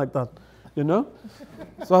me like that,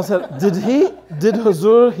 So I said, did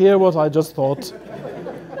Huzur hear what I just thought?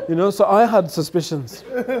 So I had suspicions.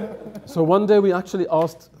 So one day we actually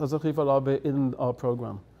asked Hazrat Khalifa Rabi in our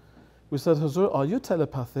program. We said, Huzur, are you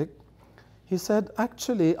telepathic? He said,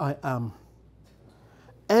 actually, I am.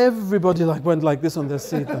 Everybody went like this on their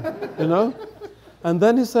seat, you know? And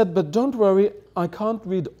then he said, but don't worry, I can't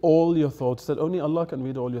read all your thoughts. He said, only Allah can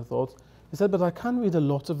read all your thoughts. He said, but I can read a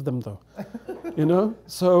lot of them though, you know?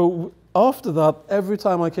 So after that, every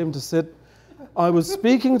time I came to sit, I was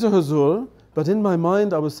speaking to Huzur, but in my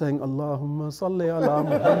mind I was saying, Allahumma salli ala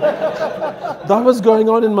Muhammad. That was going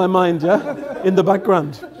on in my mind, yeah, in the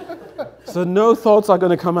background. So no thoughts are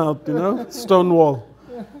going to come out, you know, stone wall.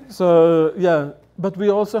 So yeah, but we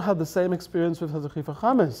also had the same experience with Hazrat Khifa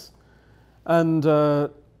Khamis. And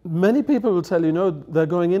many people will tell you, no, they're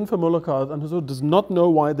going in for mulaqat and Huzur does not know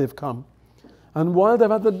why they've come. And while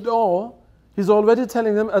they're at the door, he's already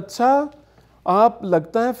telling them, Acha, aap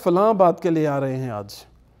lagta hai falan baat ke liye aa rahe hain aaj.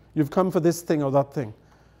 You've come for this thing or that thing.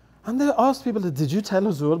 And they asked people, did you tell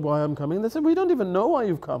Huzur why I'm coming? They said, we don't even know why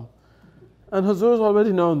you've come. And Huzur's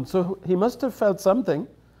already known. So he must have felt something,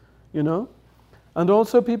 you know. And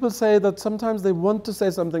also people say that sometimes they want to say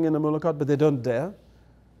something in a mulaqat, but they don't dare.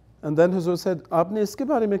 And then Huzur said, Aapne iske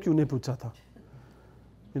baare mein kyun nahi pucha tha?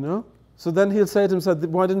 You know? So then he'll say to himself,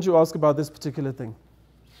 why didn't you ask about this particular thing?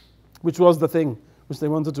 Which was the thing which they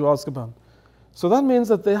wanted to ask about. So that means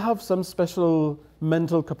that they have some special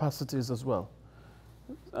mental capacities as well.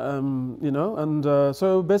 You know, and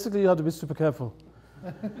so basically you have to be super careful.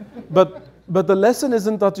 But the lesson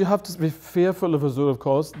isn't that you have to be fearful of Huzur, of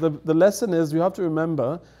course. The lesson is you have to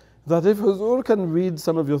remember that if Huzur can read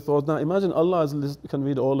some of your thoughts, now imagine Allah can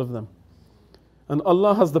read all of them. And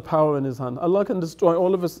Allah has the power in His hand. Allah can destroy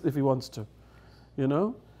all of us if He wants to, you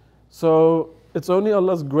know. So it's only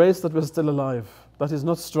Allah's grace that we're still alive, that He's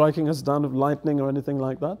not striking us down with lightning or anything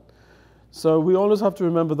like that. So we always have to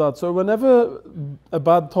remember that. So whenever a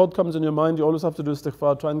bad thought comes in your mind, you always have to do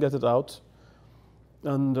istighfar, try and get it out.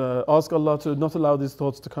 And ask Allah to not allow these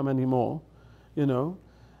thoughts to come anymore, you know.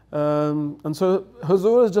 And so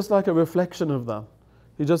Huzur is just like a reflection of that.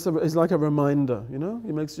 He's like a reminder, you know.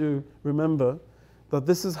 He makes you remember that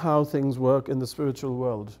this is how things work in the spiritual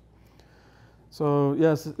world. So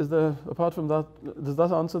yes, is there, apart from that, does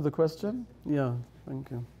that answer the question? Yeah, thank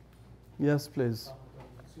you. Yes, please.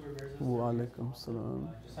 Wa alaikum salam.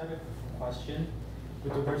 I just had a question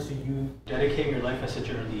with regards to you dedicating your life at such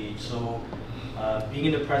an early age. So being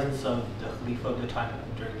in the presence of the Khalifa of the time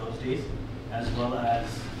during those days, as well as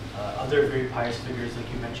other very pious figures, like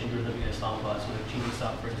you mentioned, you're living in Islamabad, so like Genie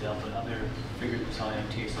Saab, for example, and other figures who saw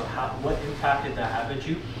MTA. So what impact did that have on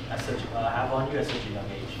you at such a young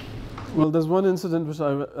age? Well, there's one incident which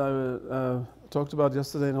I talked about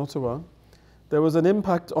yesterday in Ottawa. There was an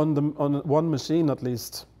impact on one machine at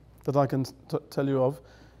least that I can tell you of.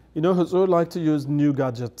 You know, Huzur liked to use new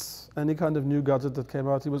gadgets. Any kind of new gadget that came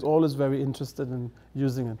out, he was always very interested in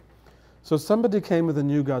using it. So somebody came with a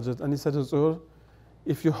new gadget and he said, Huzur,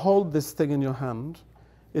 if you hold this thing in your hand,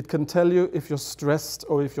 it can tell you if you're stressed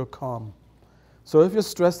or if you're calm. So if you're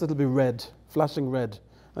stressed, it'll be red, flashing red.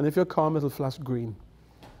 And if you're calm, it'll flash green.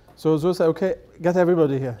 So Huzur said, okay, get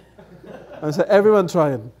everybody here. And I said, everyone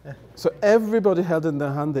try it. So everybody held in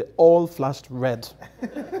their hand, they all flashed red.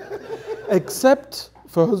 Except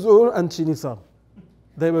for Huzur and Chini Saab.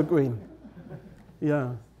 They were green.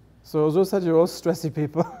 Yeah. So Huzur said, you're all stressy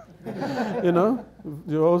people. You know,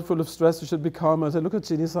 you're all full of stress, you should be calm. I said, look at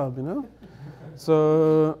Chini Saab, you know.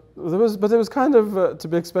 So, but it was kind of to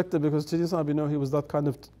be expected because Chini Saab, you know, he was that kind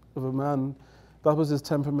of a man. That was his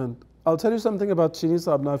temperament. I'll tell you something about Chini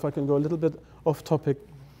Saab now, if I can go a little bit off topic,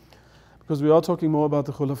 because we are talking more about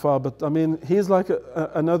the Khulafa, but I mean, he's like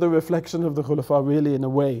another reflection of the Khulafa, really, in a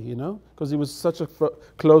way, you know, because he was such a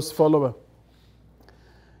close follower.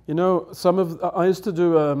 You know, I used to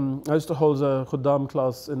hold a Khuddam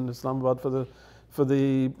class in Islamabad for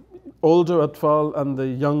the older Atfal and the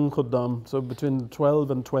young Khuddam, so between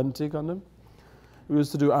 12 and 20 kind of. We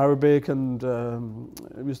used to do Arabic and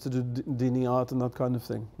we used to do Diniyat and that kind of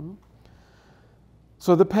thing.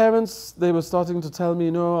 So the parents, they were starting to tell me,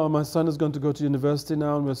 you know, my son is going to go to university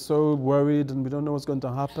now and we're so worried and we don't know what's going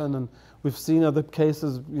to happen, and we've seen other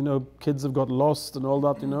cases, you know, kids have got lost and all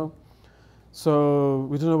that, you know. So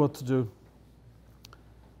we don't know what to do.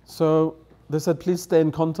 So they said, please stay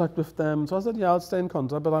in contact with them. So I said, yeah, I'll stay in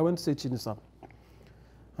contact, but I went to see Chini Saab.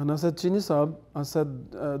 And I said, Chini Saab, I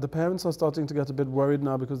said, the parents are starting to get a bit worried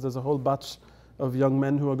now because there's a whole batch of young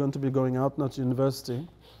men who are going to be going out now to university.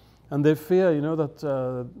 And they fear, you know, that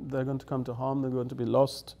they're going to come to harm, they're going to be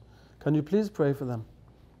lost. Can you please pray for them?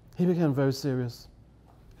 He became very serious.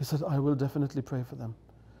 He said, I will definitely pray for them.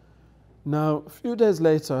 Now, a few days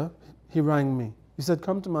later, he rang me. He said,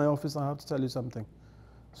 come to my office, I have to tell you something.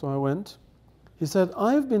 So I went. He said,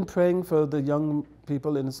 I've been praying for the young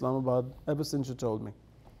people in Islamabad ever since you told me.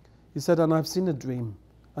 He said, and I've seen a dream,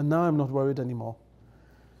 and now I'm not worried anymore.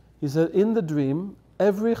 He said, in the dream,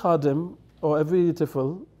 every khadim or every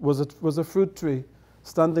tifl was a fruit tree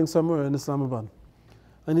standing somewhere in Islamabad.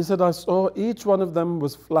 And he said, I saw each one of them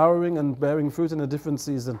was flowering and bearing fruit in a different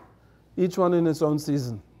season, each one in its own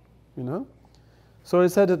season, you know. So he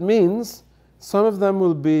said it means some of them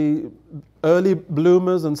will be early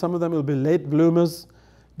bloomers and some of them will be late bloomers,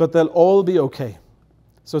 but they'll all be okay.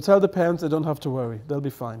 So tell the parents they don't have to worry, they'll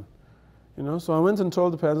be fine. You know, so I went and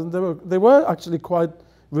told the parents, and they were actually quite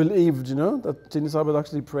relieved, you know, that Chini Sahib had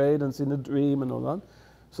actually prayed and seen a dream and all that.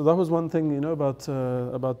 So that was one thing, you know,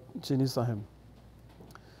 about Chini Sahib.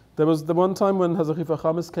 There was the one time when Hazrat Khalifa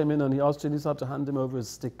Khamis came in and he asked Chini Sahib to hand him over his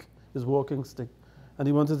stick, his walking stick, and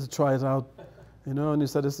he wanted to try it out, you know, and he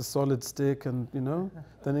said it's a solid stick, and you know,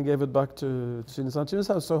 then he gave it back to Chini Sahib. Chini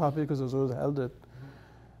Sahib was so happy because he always held it.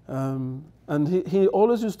 And he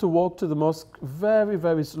always used to walk to the mosque very,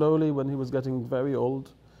 very slowly when he was getting very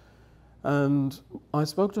old. And I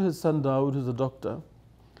spoke to his son Dawood, who's a doctor,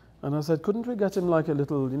 and I said, couldn't we get him like a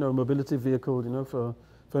little, you know, mobility vehicle, you know, for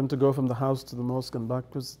him to go from the house to the mosque and back,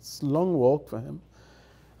 because it's a long walk for him.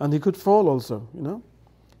 And he could fall also, you know.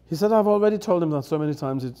 He said, I've already told him that so many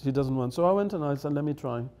times he doesn't want. So I went and I said, let me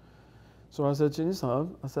try. So I said, Chini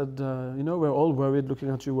Sahib, I said, you know, we're all worried looking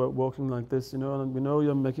at you walking like this, you know, and we know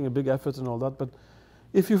you're making a big effort and all that, but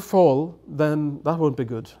if you fall, then that won't be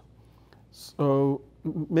good. So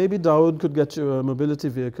maybe Dawood could get you a mobility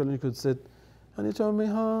vehicle and you could sit. And he told me,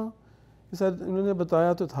 he said,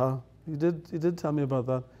 he did tell me about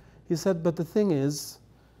that. He said, but the thing is,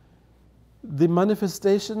 the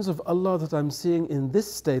manifestations of Allah that I'm seeing in this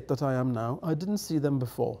state that I am now, I didn't see them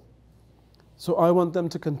before. So I want them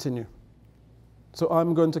to continue. So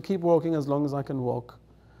I'm going to keep walking as long as I can walk.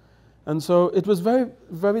 And so it was very,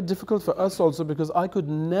 very difficult for us also, because I could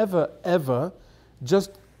never, ever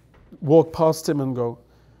just walk past him and go.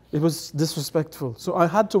 It was disrespectful. So I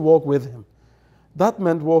had to walk with him. That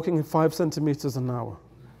meant walking 5 centimeters an hour.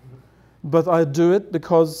 But I do it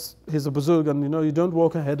because he's a Buzurg, and you know, you don't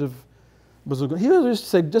walk ahead of Buzurg. He used to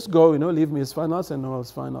say, just go, you know, leave me, it's fine. I'll say, no,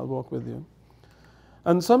 it's fine, I'll walk with you.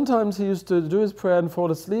 And sometimes he used to do his prayer and fall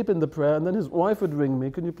asleep in the prayer, and then his wife would ring me,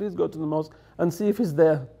 can you please go to the mosque and see if he's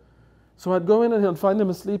there? So I'd go in and I'd find him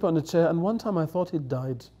asleep on a chair, and one time I thought he'd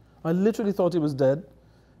died. I literally thought he was dead.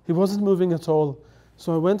 He wasn't moving at all.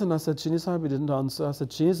 So I went and I said, Chini Sahib, he didn't answer. I said,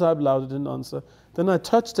 Chini Sahib loud, he didn't answer. Then I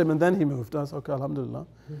touched him and then he moved. I said, okay, alhamdulillah.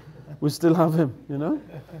 We still have him, you know.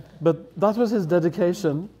 But that was his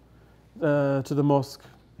dedication to the mosque.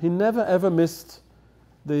 He never ever missed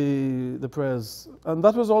the prayers. And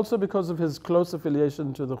that was also because of his close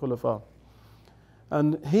affiliation to the Khulafa.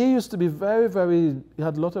 And he used to be very, very, he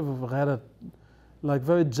had a lot of ghairat, like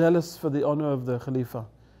very jealous for the honor of the Khalifa.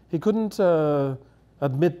 He couldn't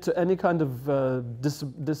admit to any kind of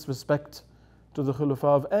disrespect to the Khulafa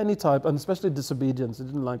of any type, and especially disobedience. He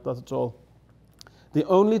didn't like that at all. The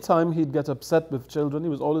only time he'd get upset with children, he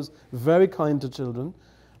was always very kind to children,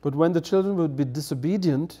 but when the children would be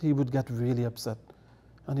disobedient, he would get really upset.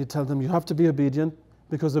 And he'd tell them, you have to be obedient,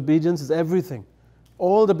 because obedience is everything.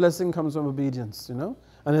 All the blessing comes from obedience, you know,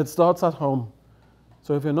 and it starts at home.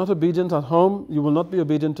 So if you're not obedient at home, you will not be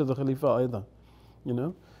obedient to the Khalifa either, you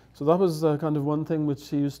know. So that was kind of one thing which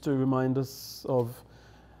he used to remind us of.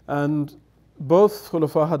 And both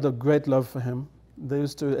Khulafa had a great love for him. They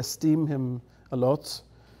used to esteem him a lot.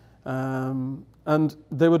 And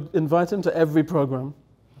they would invite him to every program.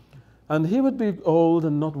 And he would be old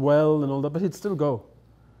and not well and all that, but he'd still go.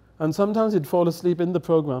 And sometimes he'd fall asleep in the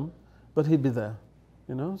program, but he'd be there,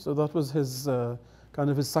 you know. So that was his kind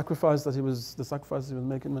of his sacrifice the sacrifice he was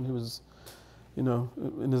making when he was, you know,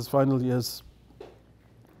 in his final years.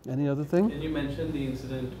 Any other thing? Can you mention the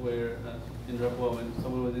incident where in Rabwa when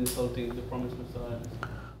someone was insulting the promised Messiah?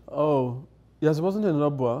 Oh, yes, it wasn't in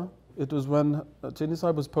Rabwa. It was when Chini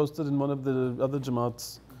Sahib was posted in one of the other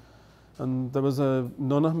Jama'ats. And there was a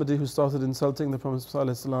non-Ahmadi who started insulting the Prophet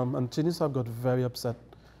ﷺ, and Chini Sahib got very upset.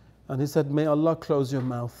 And he said, may Allah close your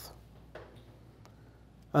mouth.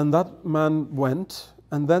 And that man went,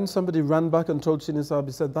 and then somebody ran back and told Chini Sahib,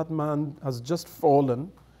 he said, that man has just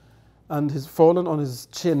fallen, and he's fallen on his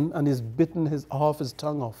chin, and he's bitten half his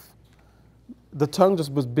tongue off. The tongue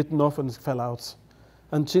just was bitten off and it fell out.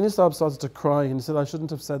 And Chini Sahib started to cry, and he said, I shouldn't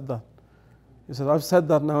have said that. He said, I've said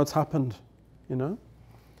that, now it's happened, you know.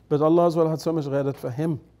 But Allah as well had so much ghairat for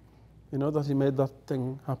him, you know, that he made that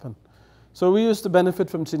thing happen. So we used to benefit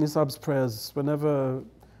from Chini Sahib's prayers. Whenever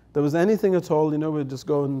there was anything at all, you know, we'd just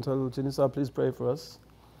go and tell Chini Sahib, please pray for us.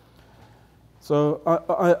 So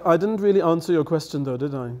I didn't really answer your question though,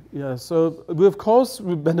 did I? Yeah, so we of course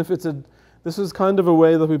we benefited this is kind of a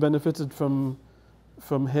way that we benefited from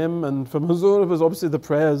him and from Huzur. It was obviously the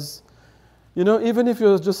prayers. You know, even if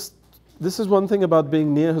you're just, this is one thing about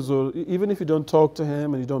being near Huzur, even if you don't talk to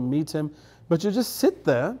him and you don't meet him, but you just sit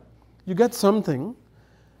there, you get something,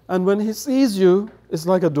 and when he sees you, it's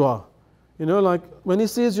like a dua. You know, like when he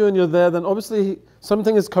sees you and you're there, then obviously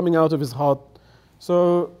something is coming out of his heart.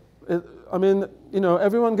 So, I mean, you know,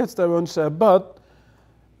 everyone gets their own share, but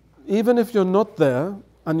even if you're not there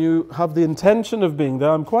and you have the intention of being there,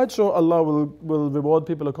 I'm quite sure Allah will reward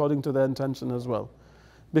people according to their intention as well.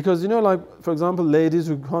 Because, you know, like, for example, ladies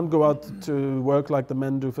who can't go out to work like the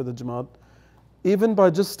men do for the Jama'at, even by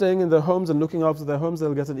just staying in their homes and looking after their homes,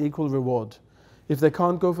 they'll get an equal reward. If they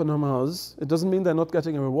can't go for namaz, it doesn't mean they're not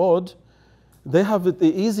getting a reward. They have it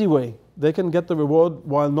the easy way. They can get the reward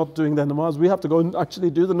while not doing their namaz. We have to go and actually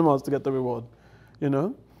do the namaz to get the reward, you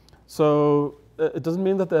know. So it doesn't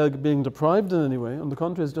mean that they're being deprived in any way. On the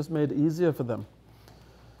contrary, it's just made easier for them.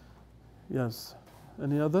 Yes.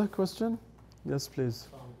 Any other question? Yes, please.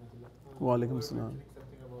 Wa alaikum salam.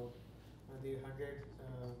 Something about the 100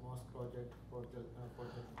 mosque project for the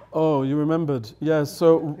Oh, you remembered. Yes.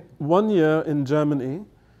 So 1 year in Germany,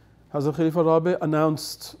 Hazrat Khalifa Rabi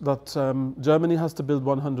announced that Germany has to build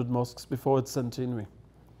 100 mosques before its centenary.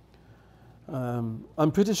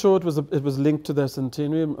 I'm pretty sure it was linked to their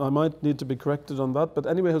centenary. I might need to be corrected on that. But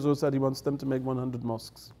anyway, Hazur said he wants them to make 100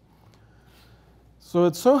 mosques. So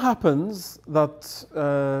it so happens that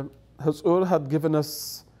Hazur had given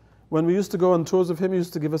us, when we used to go on tours of him, he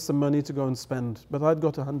used to give us some money to go and spend. But I'd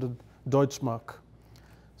got 100 Deutschmark.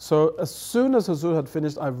 So as soon as Hazur had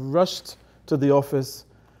finished, I rushed to the office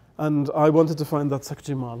and I wanted to find that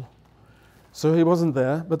Secretary Mal. So he wasn't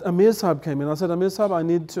there, but Amir Sahib came in. I said, Amir Sahib, I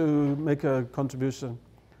need to make a contribution.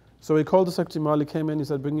 So he called the Secretary Mal, he came in, he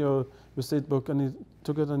said, bring your receipt book, and he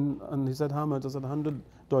took it and he said, how much? I said, 100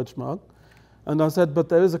 Deutschmark. And I said, but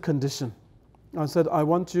there is a condition. I said, I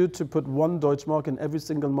want you to put 1 Deutschmark in every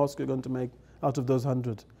single mosque you're going to make out of those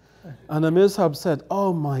 100. And Amir Sahib said,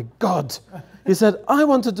 oh my God. He said, I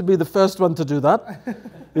wanted to be the first one to do that.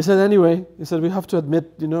 He said, anyway, he said, we have to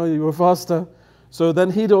admit, you know, you were faster. So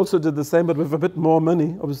then he also did the same, but with a bit more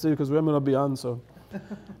money, obviously, because we're Murabiyan, so.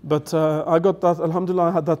 But I got that, alhamdulillah,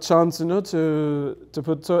 I had that chance, you know, to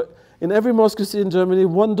put, so in every mosque you see in Germany,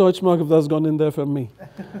 1 Deutschmark of that's gone in there from me.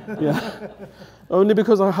 Yeah. Only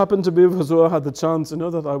because I happened to be with Hazur, I had the chance, you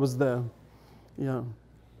know, that I was there. Yeah.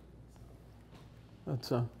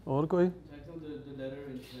 That's or koi? The letter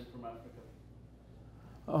incident from Africa.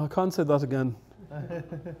 I can't say that again.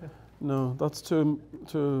 No, that's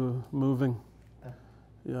too moving.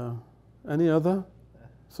 Yeah. Any other?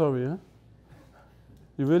 Sorry, yeah?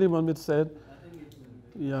 You really want me to say it? I think it's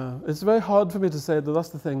yeah. It's very hard for me to say it, that's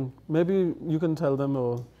the thing. Maybe you can tell them,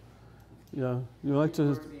 or yeah. You like to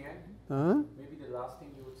towards the end, huh? maybe the last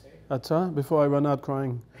thing you would say. Acha, before I run out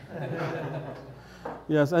crying.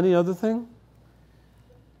 Yes, any other thing?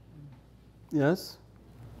 Yes?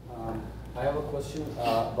 I have a question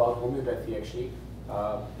about homeopathy actually.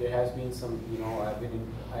 There has been some, you know,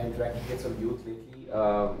 I interacted with some youth lately,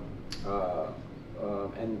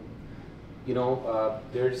 and you know,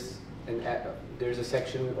 there's a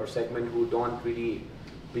section or segment who don't really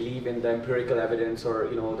believe in the empirical evidence or,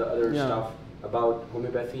 you know, the other stuff about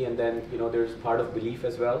homeopathy, and then, you know, there's part of belief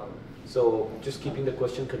as well. So just keeping the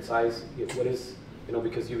question concise, what is, you know,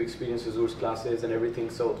 because you've experienced Huzur's classes and everything,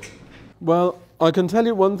 so. Well, I can tell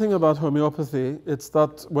you one thing about homeopathy. It's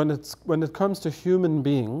that when it comes to human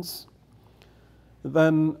beings,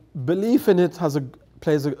 then belief in it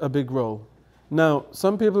plays a big role. Now,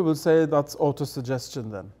 some people will say that's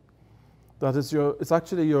autosuggestion then. That it's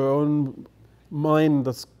actually your own mind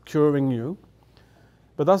that's curing you.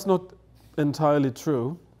 But that's not entirely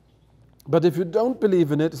true. But if you don't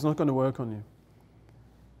believe in it, it's not going to work on you.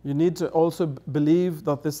 You need to also believe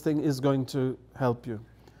that this thing is going to help you.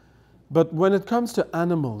 But when it comes to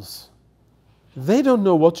animals, they don't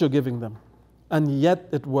know what you're giving them, and yet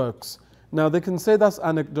it works. Now they can say that's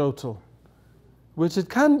anecdotal, which it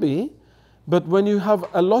can be, but when you have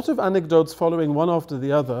a lot of anecdotes following one after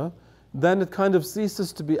the other, then it kind of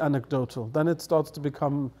ceases to be anecdotal. Then it starts to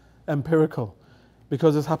become empirical,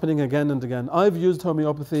 because it's happening again and again. I've used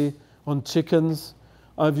homeopathy on chickens,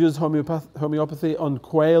 I've used homeopathy on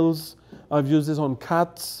quails, I've used this on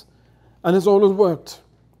cats, and it's always worked.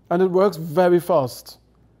 And it works very fast,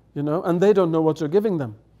 you know, and they don't know what you're giving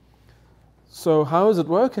them. So how is it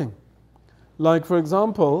working? Like, for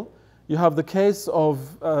example, you have the case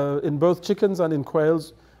of, in both chickens and in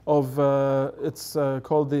quails, of, it's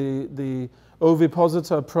called the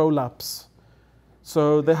ovipositor prolapse.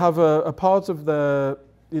 So they have a part of the,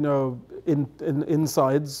 you know,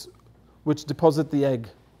 insides which deposit the egg.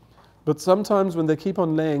 But sometimes when they keep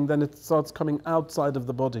on laying, then it starts coming outside of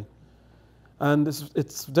the body. And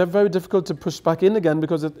it's very difficult to push back in again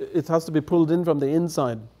because it has to be pulled in from the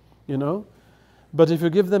inside, you know. But if you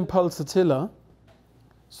give them pulsatilla,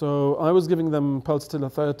 so I was giving them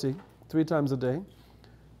pulsatilla 30, 3 times a day,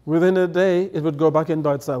 within a day it would go back in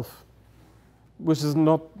by itself, which is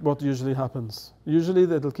not what usually happens. Usually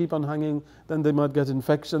it'll keep on hanging, then they might get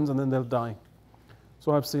infections and then they'll die.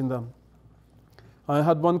 So I've seen them. I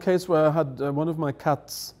had one case where I had one of my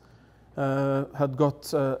cats had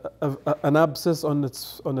got an abscess on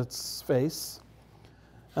its face,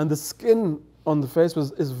 and the skin on the face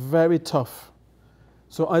is very tough.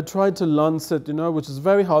 So I tried to lance it, you know, which is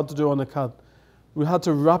very hard to do on a cat. We had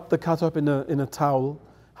to wrap the cat up in a towel,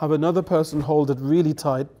 have another person hold it really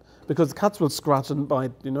tight, because cats will scratch and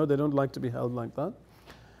bite, you know, they don't like to be held like that.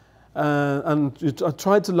 I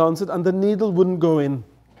tried to lance it, and the needle wouldn't go in.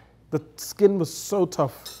 The skin was so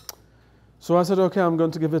tough. So I said, okay, I'm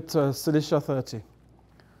going to give it Silica 30.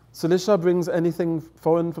 Silica brings anything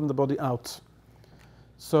foreign from the body out.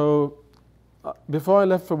 So before I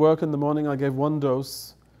left for work in the morning, I gave 1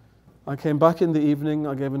 dose. I came back in the evening,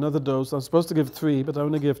 I gave another dose. I was supposed to give 3, but I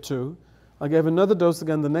only gave 2. I gave another dose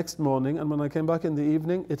again the next morning, and when I came back in the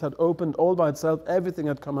evening, it had opened all by itself, everything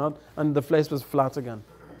had come out, and the place was flat again.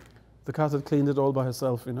 The cat had cleaned it all by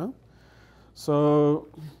herself, you know. So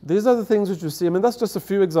these are the things which you see. I mean, that's just a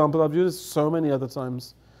few examples. I've used it so many other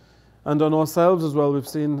times. And on ourselves as well, we've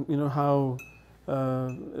seen, you know, how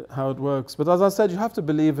it works. But as I said, you have to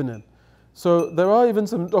believe in it. So there are even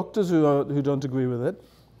some doctors who don't agree with it,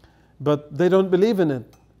 but they don't believe in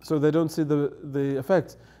it, so they don't see the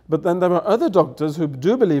effects. But then there are other doctors who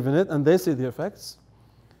do believe in it, and they see the effects,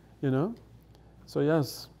 you know. So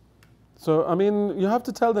yes. So, I mean, you have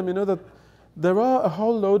to tell them, you know, that there are a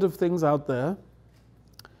whole load of things out there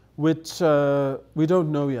which we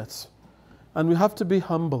don't know yet. And we have to be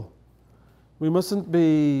humble. We mustn't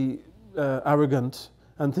be arrogant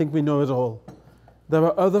and think we know it all. There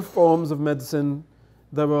are other forms of medicine.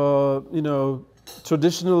 There are, you know,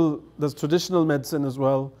 there's traditional medicine as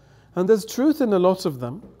well. And there's truth in a lot of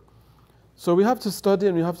them. So we have to study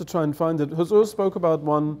and we have to try and find it. Huzur spoke about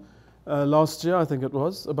one last year, I think it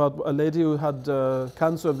was, about a lady who had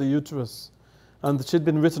cancer of the uterus. And she'd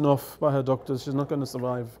been written off by her doctors. She's not going to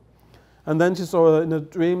survive. And then she saw in a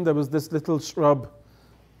dream there was this little shrub.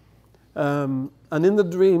 And in the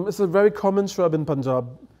dream, it's a very common shrub in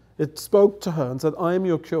Punjab. It spoke to her and said, I am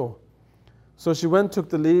your cure. So she went, took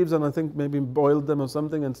the leaves, and I think maybe boiled them or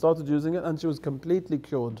something and started using it, and she was completely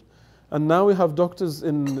cured. And now we have doctors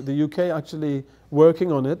in the UK actually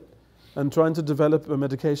working on it and trying to develop a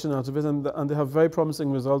medication out of it, and they have very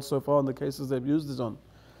promising results so far in the cases they've used it on.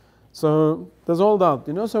 So there's all that,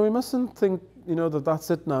 you know, so we mustn't think, you know, that that's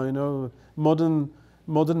it now, you know, modern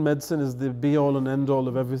medicine is the be-all and end-all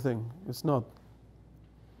of everything. It's not.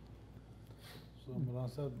 So, Maulana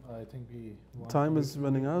Sahib, I think we want time is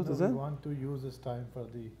running out, is it? We want to use this time for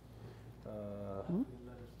the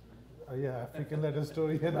yeah, African letter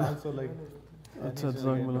story and also like. अच्छा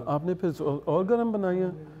जज़ाकल्लाह आपने फिर और गरम बनाई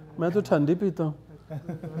है मैं तो ठंडी पीता हूँ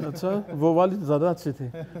अच्छा वो वाली ज़्यादा अच्छी थी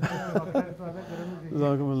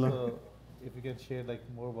जज़ाकल्लाह So if you can share like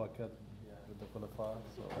more waqat with the khulafa.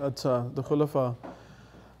 अच्छा the khulafa.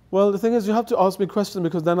 Well, the thing is, you have to ask me questions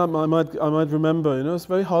because then I might remember. You know, it's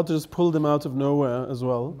very hard to just pull them out of nowhere as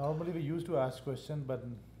well. Normally we used to ask questions, but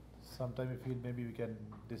sometimes we feel maybe we can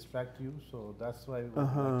distract you, so that's why.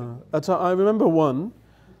 I remember one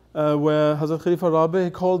where Hazrat Khalifa Rabi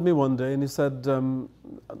called me one day and he said,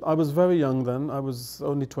 I was very young then, I was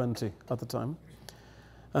only 20 at the time,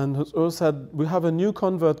 and he said, we have a new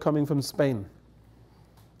convert coming from Spain,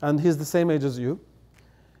 and he's the same age as you.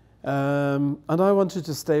 And I want you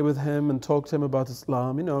to stay with him and talk to him about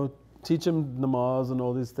Islam, you know, teach him namaz and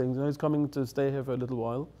all these things. You know, he's coming to stay here for a little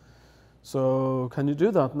while. So can you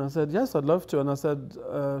do that? And I said, yes, I'd love to. And I said,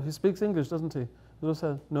 he speaks English, doesn't he? He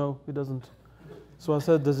said, no, he doesn't. So I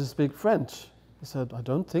said, does he speak French? He said, I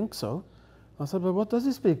don't think so. I said, well, what does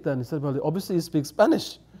he speak then? He said, well, obviously he speaks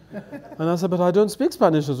Spanish. And I said, but I don't speak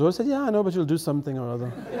Spanish as well. He said, yeah, I know, but you'll do something or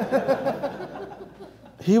other.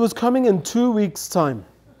 He was coming in 2 weeks' time.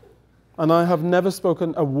 And I have never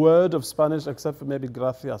spoken a word of Spanish except for maybe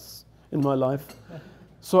gracias in my life.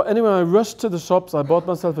 So anyway, I rushed to the shops. I bought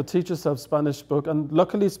myself a Teach Yourself Spanish book. And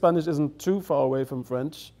luckily, Spanish isn't too far away from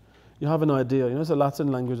French. You have an idea. You know, it's a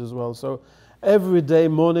Latin language as well. So every day,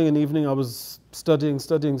 morning and evening, I was studying.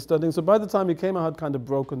 So by the time he came, I had kind of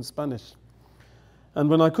broken Spanish. And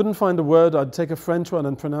when I couldn't find a word, I'd take a French one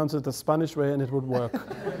and pronounce it the Spanish way, and it would work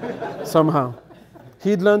somehow.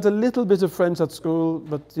 He'd learned a little bit of French at school,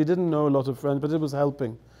 but he didn't know a lot of French, but it was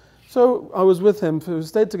helping. So I was with him. We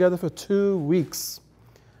stayed together for 2 weeks.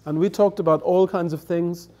 And we talked about all kinds of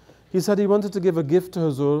things. He said he wanted to give a gift to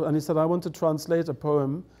Huzur, and he said, I want to translate a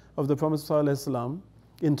poem of the Prophet ﷺ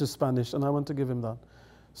into Spanish, and I want to give him that.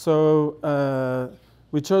 So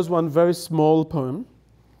we chose one very small poem,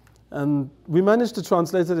 and we managed to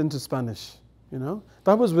translate it into Spanish, you know.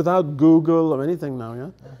 That was without Google or anything now, yeah?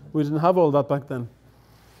 We didn't have all that back then.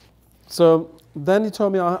 So then he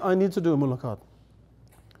told me, I need to do a mulaqat.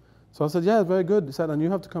 So I said, yeah, very good. He said, and you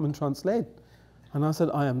have to come and translate. And I said,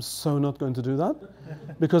 I am so not going to do that,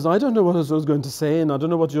 because I don't know what Huzur is going to say, and I don't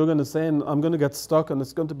know what you're going to say, and I'm going to get stuck, and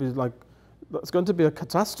it's going to be like, it's going to be a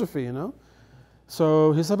catastrophe, you know.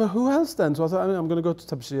 So he said, but who else then? So I said, I'm going to go to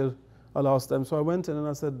Tabshir. I'll ask them. So I went in and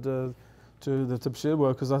I said to the Tabshir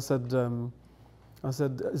workers, I said,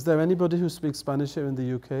 is there anybody who speaks Spanish here in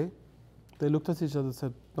the UK? They looked at each other and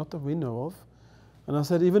said, not that we know of. And I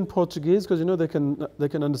said, even Portuguese, because you know they can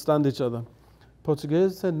understand each other.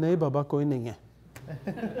 Portuguese said, nahi baba koi nahi hai.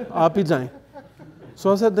 आप ही जाएं.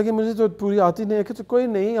 So I said, देखिए मुझे तो पूरी आती नहीं है कि तो कोई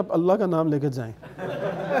नहीं, आप अल्लाह का नाम लेकर जाएं.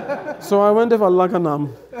 So I went with Allah ka naam,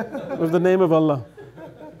 with the name of Allah.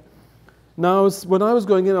 Now when I was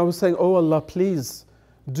going in, I was saying, oh Allah, please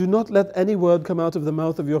do not let any word come out of the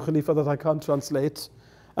mouth of your Khalifa that I can't translate.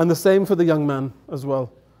 And the same for the young man as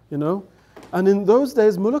well, you know. And in those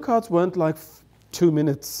days, mulaqats weren't like 2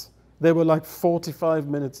 minutes. They were like 45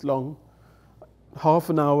 minutes long. Half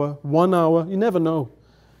an hour, 1 hour, you never know.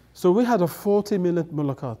 So we had a 40-minute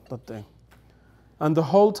mulaqat that day. And the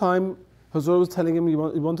whole time, Huzur was telling him he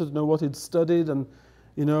wanted to know what he'd studied, and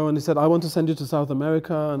you know, and he said, I want to send you to South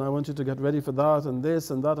America, and I want you to get ready for that, and this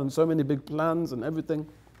and that, and so many big plans and everything.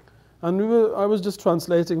 And I was just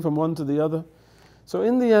translating from one to the other. So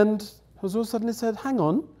in the end, Huzur suddenly said, hang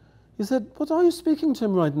on. He said, what are you speaking to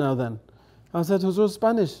him right now then? I said, Huzur,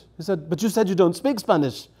 Spanish. He said, but you said you don't speak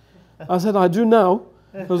Spanish. I said, I do now.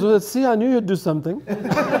 Huzur said, see, I knew you'd do something.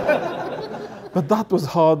 But that was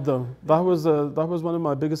hard though. That was one of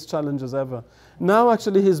my biggest challenges ever. Now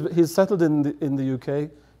actually he's settled in the UK.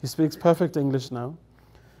 He speaks perfect English now.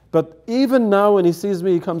 But even now when he sees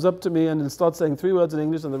me, he comes up to me and he'll start saying 3 words in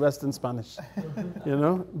English and the rest in Spanish. You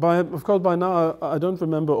know? Of course by now I don't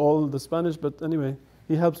remember all the Spanish, but anyway,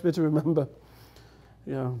 he helps me to remember.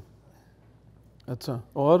 Yeah. Acha.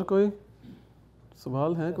 Aur koi?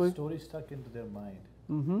 Sawal hai koi? Story stuck into their mind.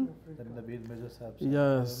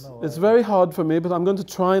 Yes, it's very hard for me, but I'm going to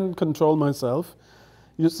try and control myself.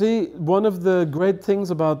 You see, one of the great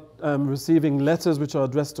things about receiving letters which are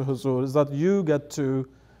addressed to Huzur is that you get to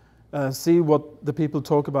see what the people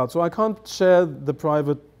talk about. So I can't share the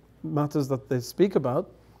private matters that they speak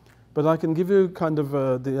about, but I can give you kind of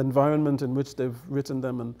the environment in which they've written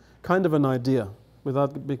them and kind of an idea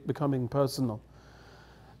without becoming personal.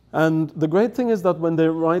 And the great thing is that when they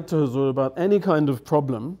write to Huzur about any kind of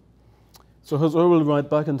problem, so Huzur will write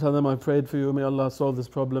back and tell them, I prayed for you, may Allah solve this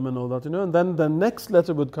problem and all that, you know, and then the next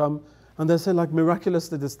letter would come and they say, like,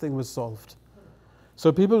 miraculously this thing was solved.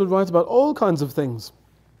 So people would write about all kinds of things.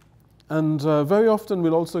 And very often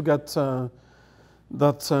we'll also get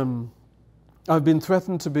that I've been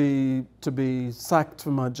threatened to be sacked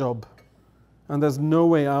from my job and there's no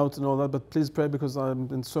way out and all that, but please pray because I'm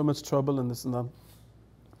in so much trouble and this and that.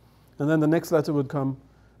 And then the next letter would come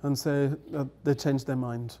and say that they changed their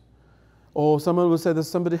mind. Or someone will say, there's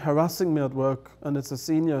somebody harassing me at work and it's a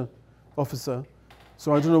senior officer,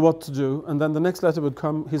 so I don't know what to do. And then the next letter would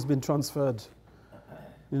come, he's been transferred.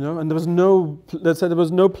 You know, and they said there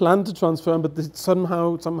was no plan to transfer him, but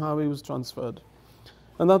somehow he was transferred.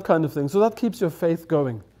 And that kind of thing. So that keeps your faith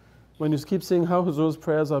going, when you keep seeing how Huzur's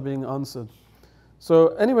prayers are being answered. So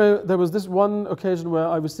anyway, there was this one occasion where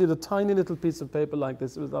I received a tiny little piece of paper like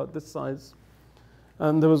this. It was about this size.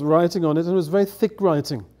 And there was writing on it, and it was very thick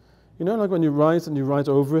writing. You know, like when you write and you write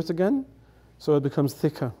over it again, so it becomes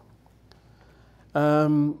thicker.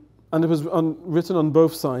 And it was written on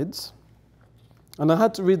both sides. And I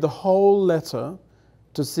had to read the whole letter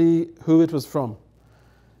to see who it was from.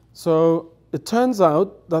 So it turns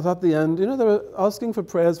out that at the end, you know, they were asking for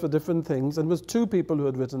prayers for different things, and it was 2 people who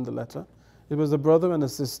had written the letter. It was a brother and a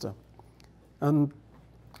sister. And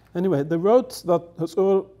anyway, they wrote that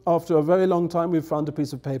after a very long time we've found a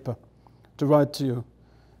piece of paper to write to you.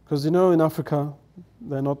 Because you know in Africa,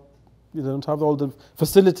 you don't have all the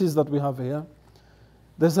facilities that we have here.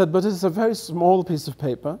 They said, but it's a very small piece of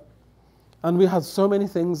paper. And we had so many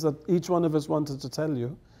things that each one of us wanted to tell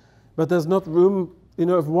you. But there's not room, you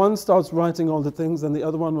know, if one starts writing all the things, then the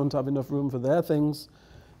other one won't have enough room for their things.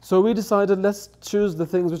 So we decided, let's choose the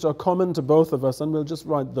things which are common to both of us, and we'll just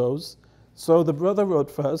write those. So the brother wrote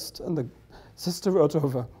first and the sister wrote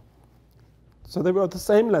over. So they wrote the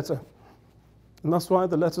same letter. And that's why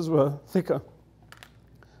the letters were thicker.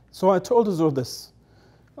 So I told Huzur this.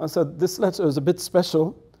 I said, this letter is a bit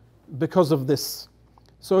special because of this.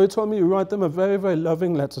 So he told me, you write them a very, very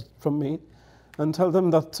loving letter from me and tell them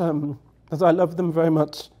that, that I love them very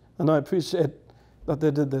much and I appreciate that they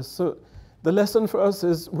did this. So the lesson for us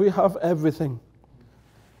is we have everything.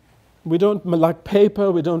 We don't like paper,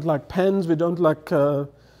 we don't like pens, we don't like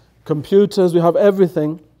computers, we have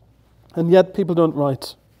everything, and yet people don't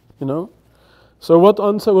write, you know? So what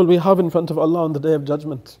answer will we have in front of Allah on the Day of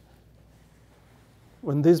Judgment?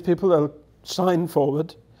 When these people will shine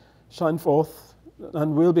forth,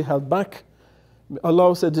 and we'll be held back. Allah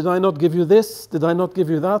will say, did I not give you this? Did I not give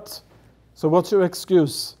you that? So what's your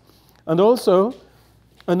excuse? And also,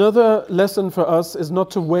 another lesson for us is not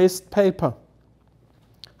to waste paper.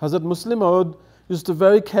 Hazrat Muslim Maud used to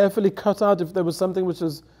very carefully cut out if there was something which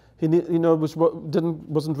was, which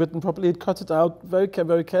wasn't written properly. He'd cut it out very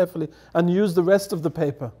carefully and use the rest of the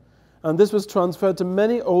paper. And this was transferred to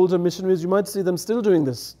many older missionaries. You might see them still doing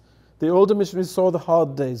this. The older missionaries saw the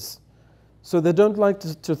hard days, so they don't like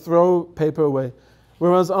to throw paper away.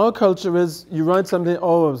 Whereas our culture is, you write something,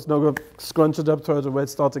 oh, it's no good, scrunch it up, throw it away,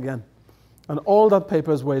 start again, and all that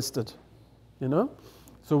paper is wasted, you know.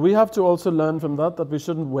 So we have to also learn from that we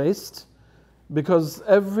shouldn't waste, because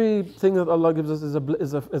everything that Allah gives us is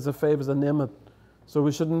a favor, is a ni'mat. So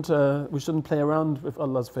we shouldn't play around with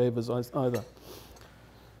Allah's favors either.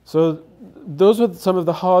 So those were some of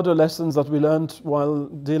the harder lessons that we learned while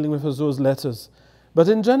dealing with Huzur's letters. But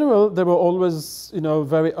in general, they were always,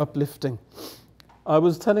 very uplifting. I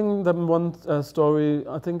was telling them one story,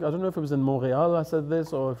 I don't know if it was in Montreal I said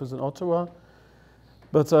this, or if it was in Ottawa.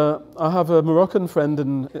 But I have a Moroccan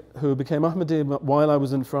friend who became Ahmadi while I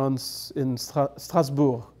was in France, in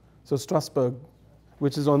Strasbourg,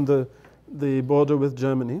 which is on the border with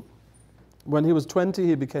Germany. When he was 20,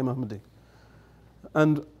 he became Ahmadi.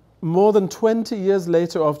 And more than 20 years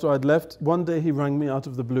later, after I'd left, one day he rang me out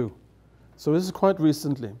of the blue. So this is quite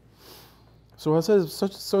recently. So I said,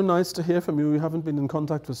 it's so nice to hear from you. We haven't been in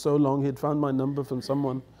contact for so long. He'd found my number from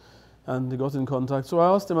someone, and he got in contact. So I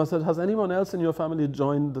asked him, I said, has anyone else in your family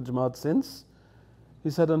joined the Jama'at since? He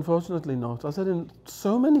said, unfortunately not. I said, in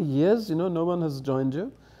so many years, no one has joined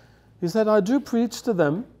you? He said, I do preach to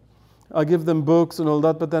them. I give them books and all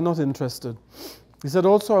that, but they're not interested. He said,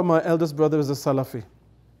 also my eldest brother is a Salafi,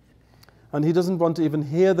 and he doesn't want to even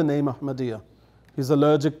hear the name Ahmadiyya. He's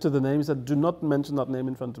allergic to the name. He said, do not mention that name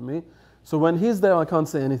in front of me. So when he's there, I can't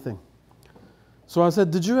say anything. So I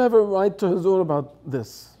said, did you ever write to Huzur about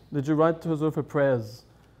this? Did you write to Huzur for prayers?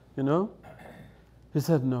 He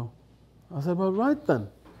said, no. I said, well, write then.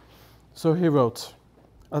 So he wrote.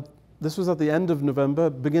 This was at the end of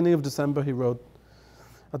November, beginning of December he wrote.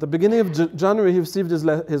 At the beginning of January, he received his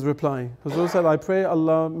reply. Huzur said, I pray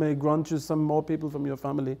Allah may grant you some more people from your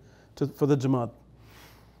family for the Jama'at.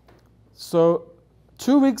 So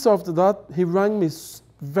 2 weeks after that, he rang me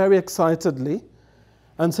very excitedly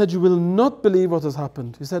and said, you will not believe what has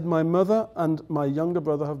happened. He said, my mother and my younger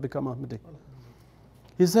brother have become Ahmadi.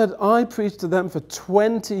 He said, I preached to them for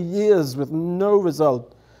 20 years with no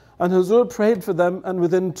result. And Huzur prayed for them, and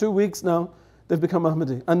within 2 weeks now, they've become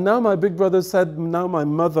Ahmadi. And now my big brother said, now my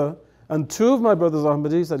mother and 2 of my brothers are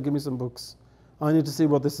Ahmadi. He said, give me some books. I need to see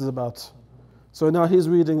what this is about. So now he's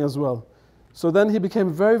reading as well. So then he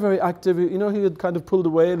became very, very active. He had kind of pulled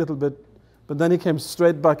away a little bit, but then he came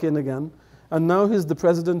straight back in again. And now he's the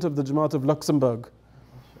president of the Jama'at of Luxembourg.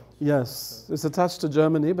 Yes, it's attached to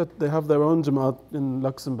Germany, but they have their own Jama'at in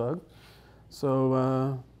Luxembourg.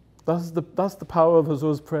 So that's the power of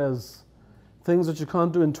Huzur's prayers. Things that you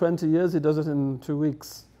can't do in 20 years, he does it in 2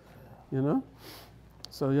 weeks.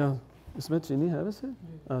 So yeah. Isme chini hai वैसे?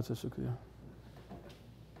 अच्छा शुक्रिया.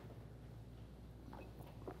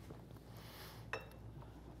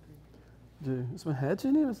 जी इसमें है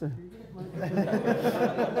चीनी वैसे?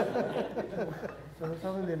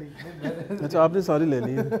 अच्छा आपने सारी ले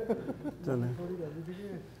ली है. चलें.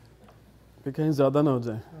 कि कहीं ज़्यादा ना हो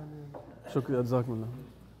जाए. शुक्रिया जज़ाकल्लाह.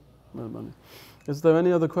 मेहरबानी. Is there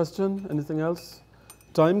any other question? Anything else?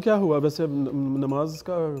 Time क्या हुआ वैसे नमाज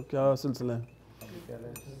का क्या सिलसिला है?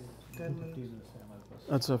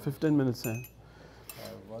 अच्छा 15 minutes है.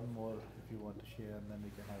 One more if you want to share and then we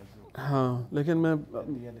can have a group. हाँ लेकिन मैं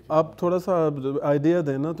आप थोड़ा सा आइडिया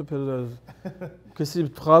दें ना तो फिर किसी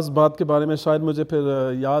ख़ास बात के बारे में शायद मुझे फिर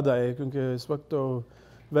याद आए क्योंकि इस वक्त तो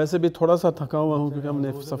वैसे भी थोड़ा सा थका हुआ हूँ क्योंकि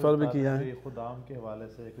हमने सफ़र भी किया है. खुदाम के हवाले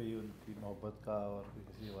से कोई उनकी मोहब्बत का और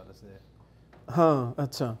किसी हवाले से. हाँ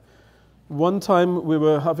अच्छा one time we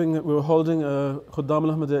were holding a Khuddam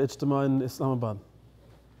al-Ahmadiyya Ijtima in Islamabad.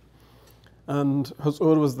 And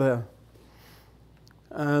Huzur was there.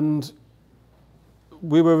 And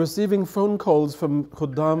we were receiving phone calls from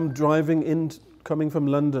Khuddam coming from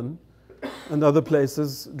London and other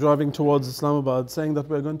places, driving towards Islamabad, saying that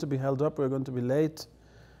we're going to be held up, we're going to be late.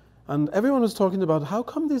 And everyone was talking about how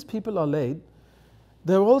come these people are late.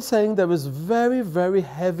 They're all saying there is very, very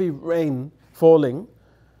heavy rain falling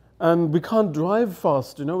and we can't drive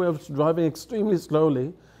fast, you know, we're driving extremely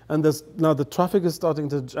slowly and now the traffic is starting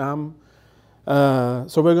to jam.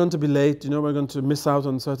 So we're going to be late, you know, we're going to miss out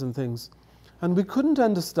on certain things. And we couldn't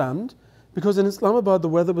understand because in Islamabad the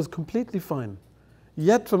weather was completely fine.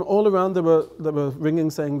 Yet from all around they were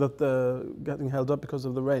ringing saying that they're getting held up because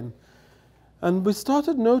of the rain. And we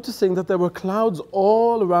started noticing that there were clouds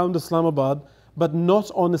all around Islamabad, but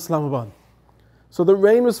not on Islamabad. So the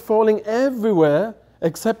rain was falling everywhere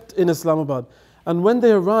except in Islamabad. And when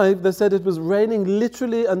they arrived, they said it was raining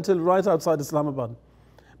literally until right outside Islamabad.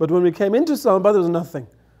 But when we came into Islamabad, there was nothing.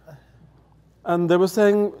 And they were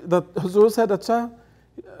saying that Huzur said, Acha,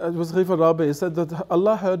 it was Khalifa Rabi, he said that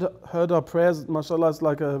Allah heard our prayers, mashallah,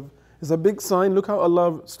 it's a big sign, look how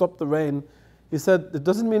Allah stopped the rain. He said, it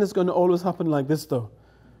doesn't mean it's going to always happen like this though.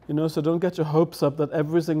 You know, so don't get your hopes up that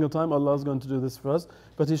every single time Allah is going to do this for us.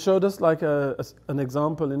 But He showed us like an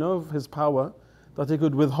example, you know, of His power, that He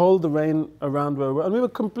could withhold the rain around where we were. And we were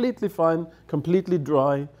completely fine, completely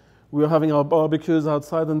dry. We were having our barbecues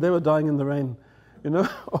outside and they were dying in the rain, you know,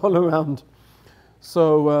 all around.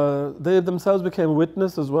 So they themselves became a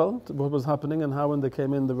witness as well to what was happening and how when they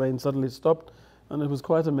came in the rain suddenly stopped and it was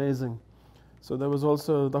quite amazing. So there was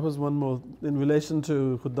also, that was one more, in relation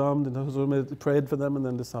to Khuddam, the Huzur prayed for them and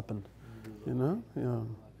then this happened, you know, yeah.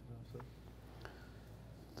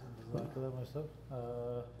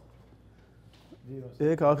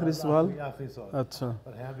 एक आखिरी सवाल अच्छा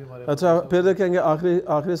अच्छा फिर देखेंगे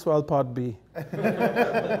आखिरी सवाल part B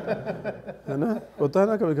है ना होता है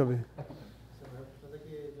ना कभी कभी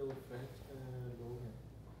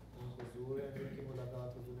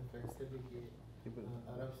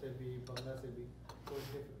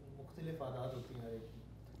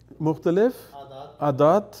मुख्तलिफ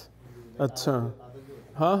आदात अच्छा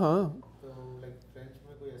हाँ हाँ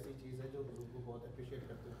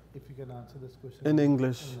in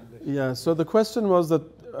English. Yeah, so the question was that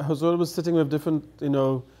Huzur was sitting with different, you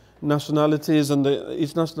know, nationalities and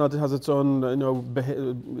each nationality has its own, you know,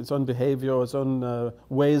 its own behavior, its own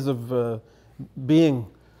ways of being.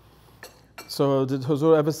 So did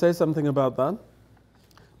Huzur ever say something about that?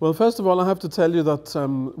 Well, first of all, I have to tell you that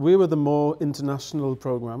we were the more international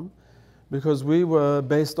program because we were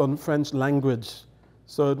based on French language.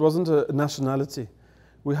 So it wasn't a nationality.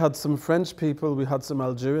 We had some French people, we had some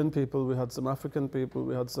Algerian people, we had some African people,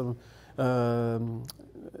 we had some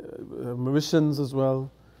Mauritians as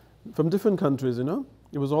well, from different countries, you know.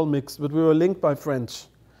 It was all mixed, but we were linked by French.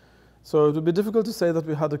 So it would be difficult to say that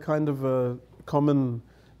we had a kind of a common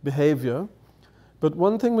behavior. But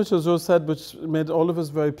one thing which Huzur said, which made all of us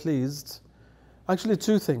very pleased, actually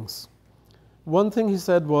two things. One thing he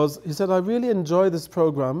said was, I really enjoy this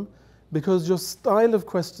program because your style of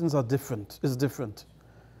questions is different.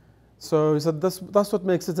 So he said, that's what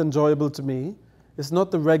makes it enjoyable to me. It's not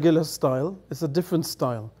the regular style, it's a different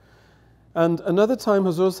style. And another time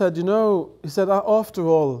Huzur said, you know, he said, after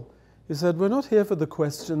all, he said, we're not here for the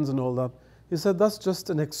questions and all that. He said, that's just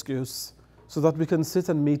an excuse so that we can sit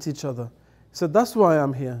and meet each other. He said, that's why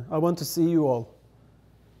I'm here. I want to see you all.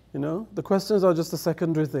 You know, the questions are just a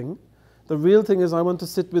secondary thing. The real thing is I want to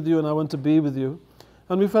sit with you and I want to be with you.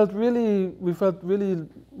 And we felt really,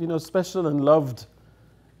 you know, special and loved.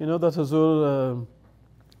 You know, that Huzur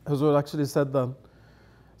actually said that.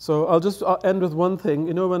 So I'll just end with one thing.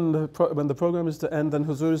 You know, when the program is to end, then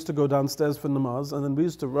Huzur used to go downstairs for namaz, and then we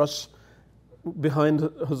used to rush behind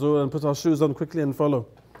Huzur and put our shoes on quickly and follow.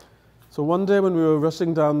 So one day when we were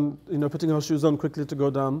rushing down, you know, putting our shoes on quickly to go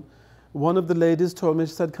down, one of the ladies told me,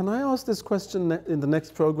 she said, can I ask this question in the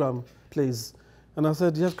next program, please? And I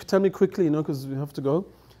said, yes, tell me quickly, you know, because we have to go.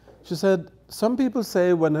 She said, some people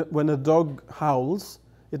say when a dog howls,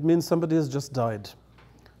 it means somebody has just died.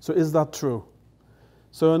 So is that true?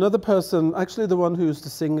 So another person, actually the one who used to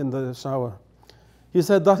sing in the shower, he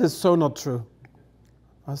said, that is so not true.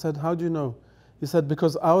 I said, how do you know? He said,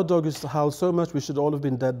 because our dog used to howl so much, we should all have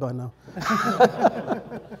been dead by now.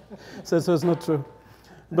 So it's not true.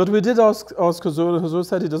 But we did ask Huzur, and Huzur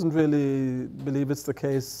said he doesn't really believe it's the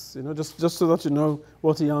case, you know, just so that you know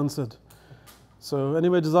what he answered. So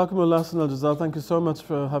anyway, Jazakumullah Ahsan al-Jazaa. Thank you so much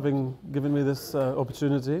for having given me this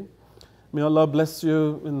opportunity. May Allah bless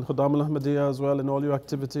you in Khuddam al-Ahmadiyya as well, in all your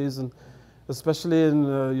activities. And especially in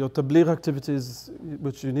your tabligh activities,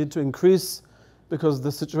 which you need to increase, because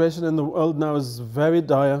the situation in the world now is very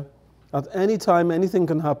dire. At any time, anything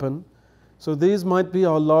can happen. So these might be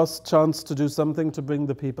our last chance to do something to bring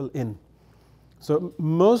the people in. So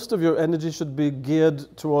most of your energy should be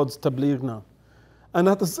geared towards tabligh now. And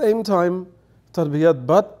at the same time, tarbiyat.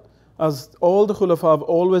 But as all the khulafa have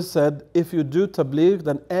always said, if you do tabligh,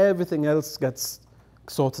 then everything else gets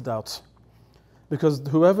sorted out. Because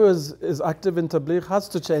whoever is active in tabligh has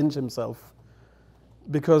to change himself.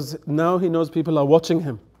 Because now he knows people are watching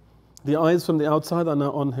him. The eyes from the outside are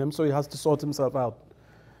now on him, so he has to sort himself out.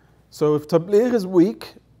 So if tabligh is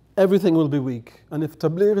weak, everything will be weak. And if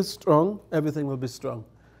tabligh is strong, everything will be strong.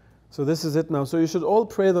 So this is it now. So you should all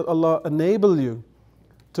pray that Allah enable you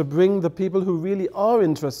to bring the people who really are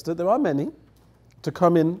interested, there are many, to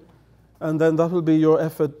come in, and then that will be your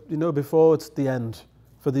effort, before it's the end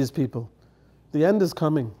for these people. The end is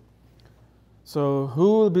coming. So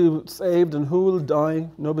who will be saved and who will die,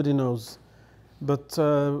 nobody knows. But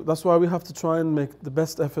that's why we have to try and make the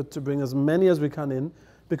best effort to bring as many as we can in,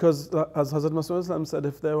 because as Hazrat Masud said,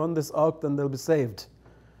 if they're on this ark, then they'll be saved.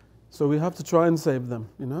 So we have to try and save them,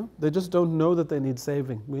 They just don't know that they need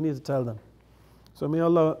saving. We need to tell them. So may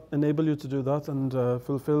Allah enable you to do that and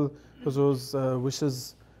fulfill Huzur's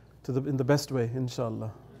wishes in the best way,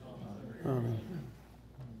 inshallah. Amen.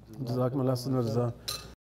 Jazakumullah khairan.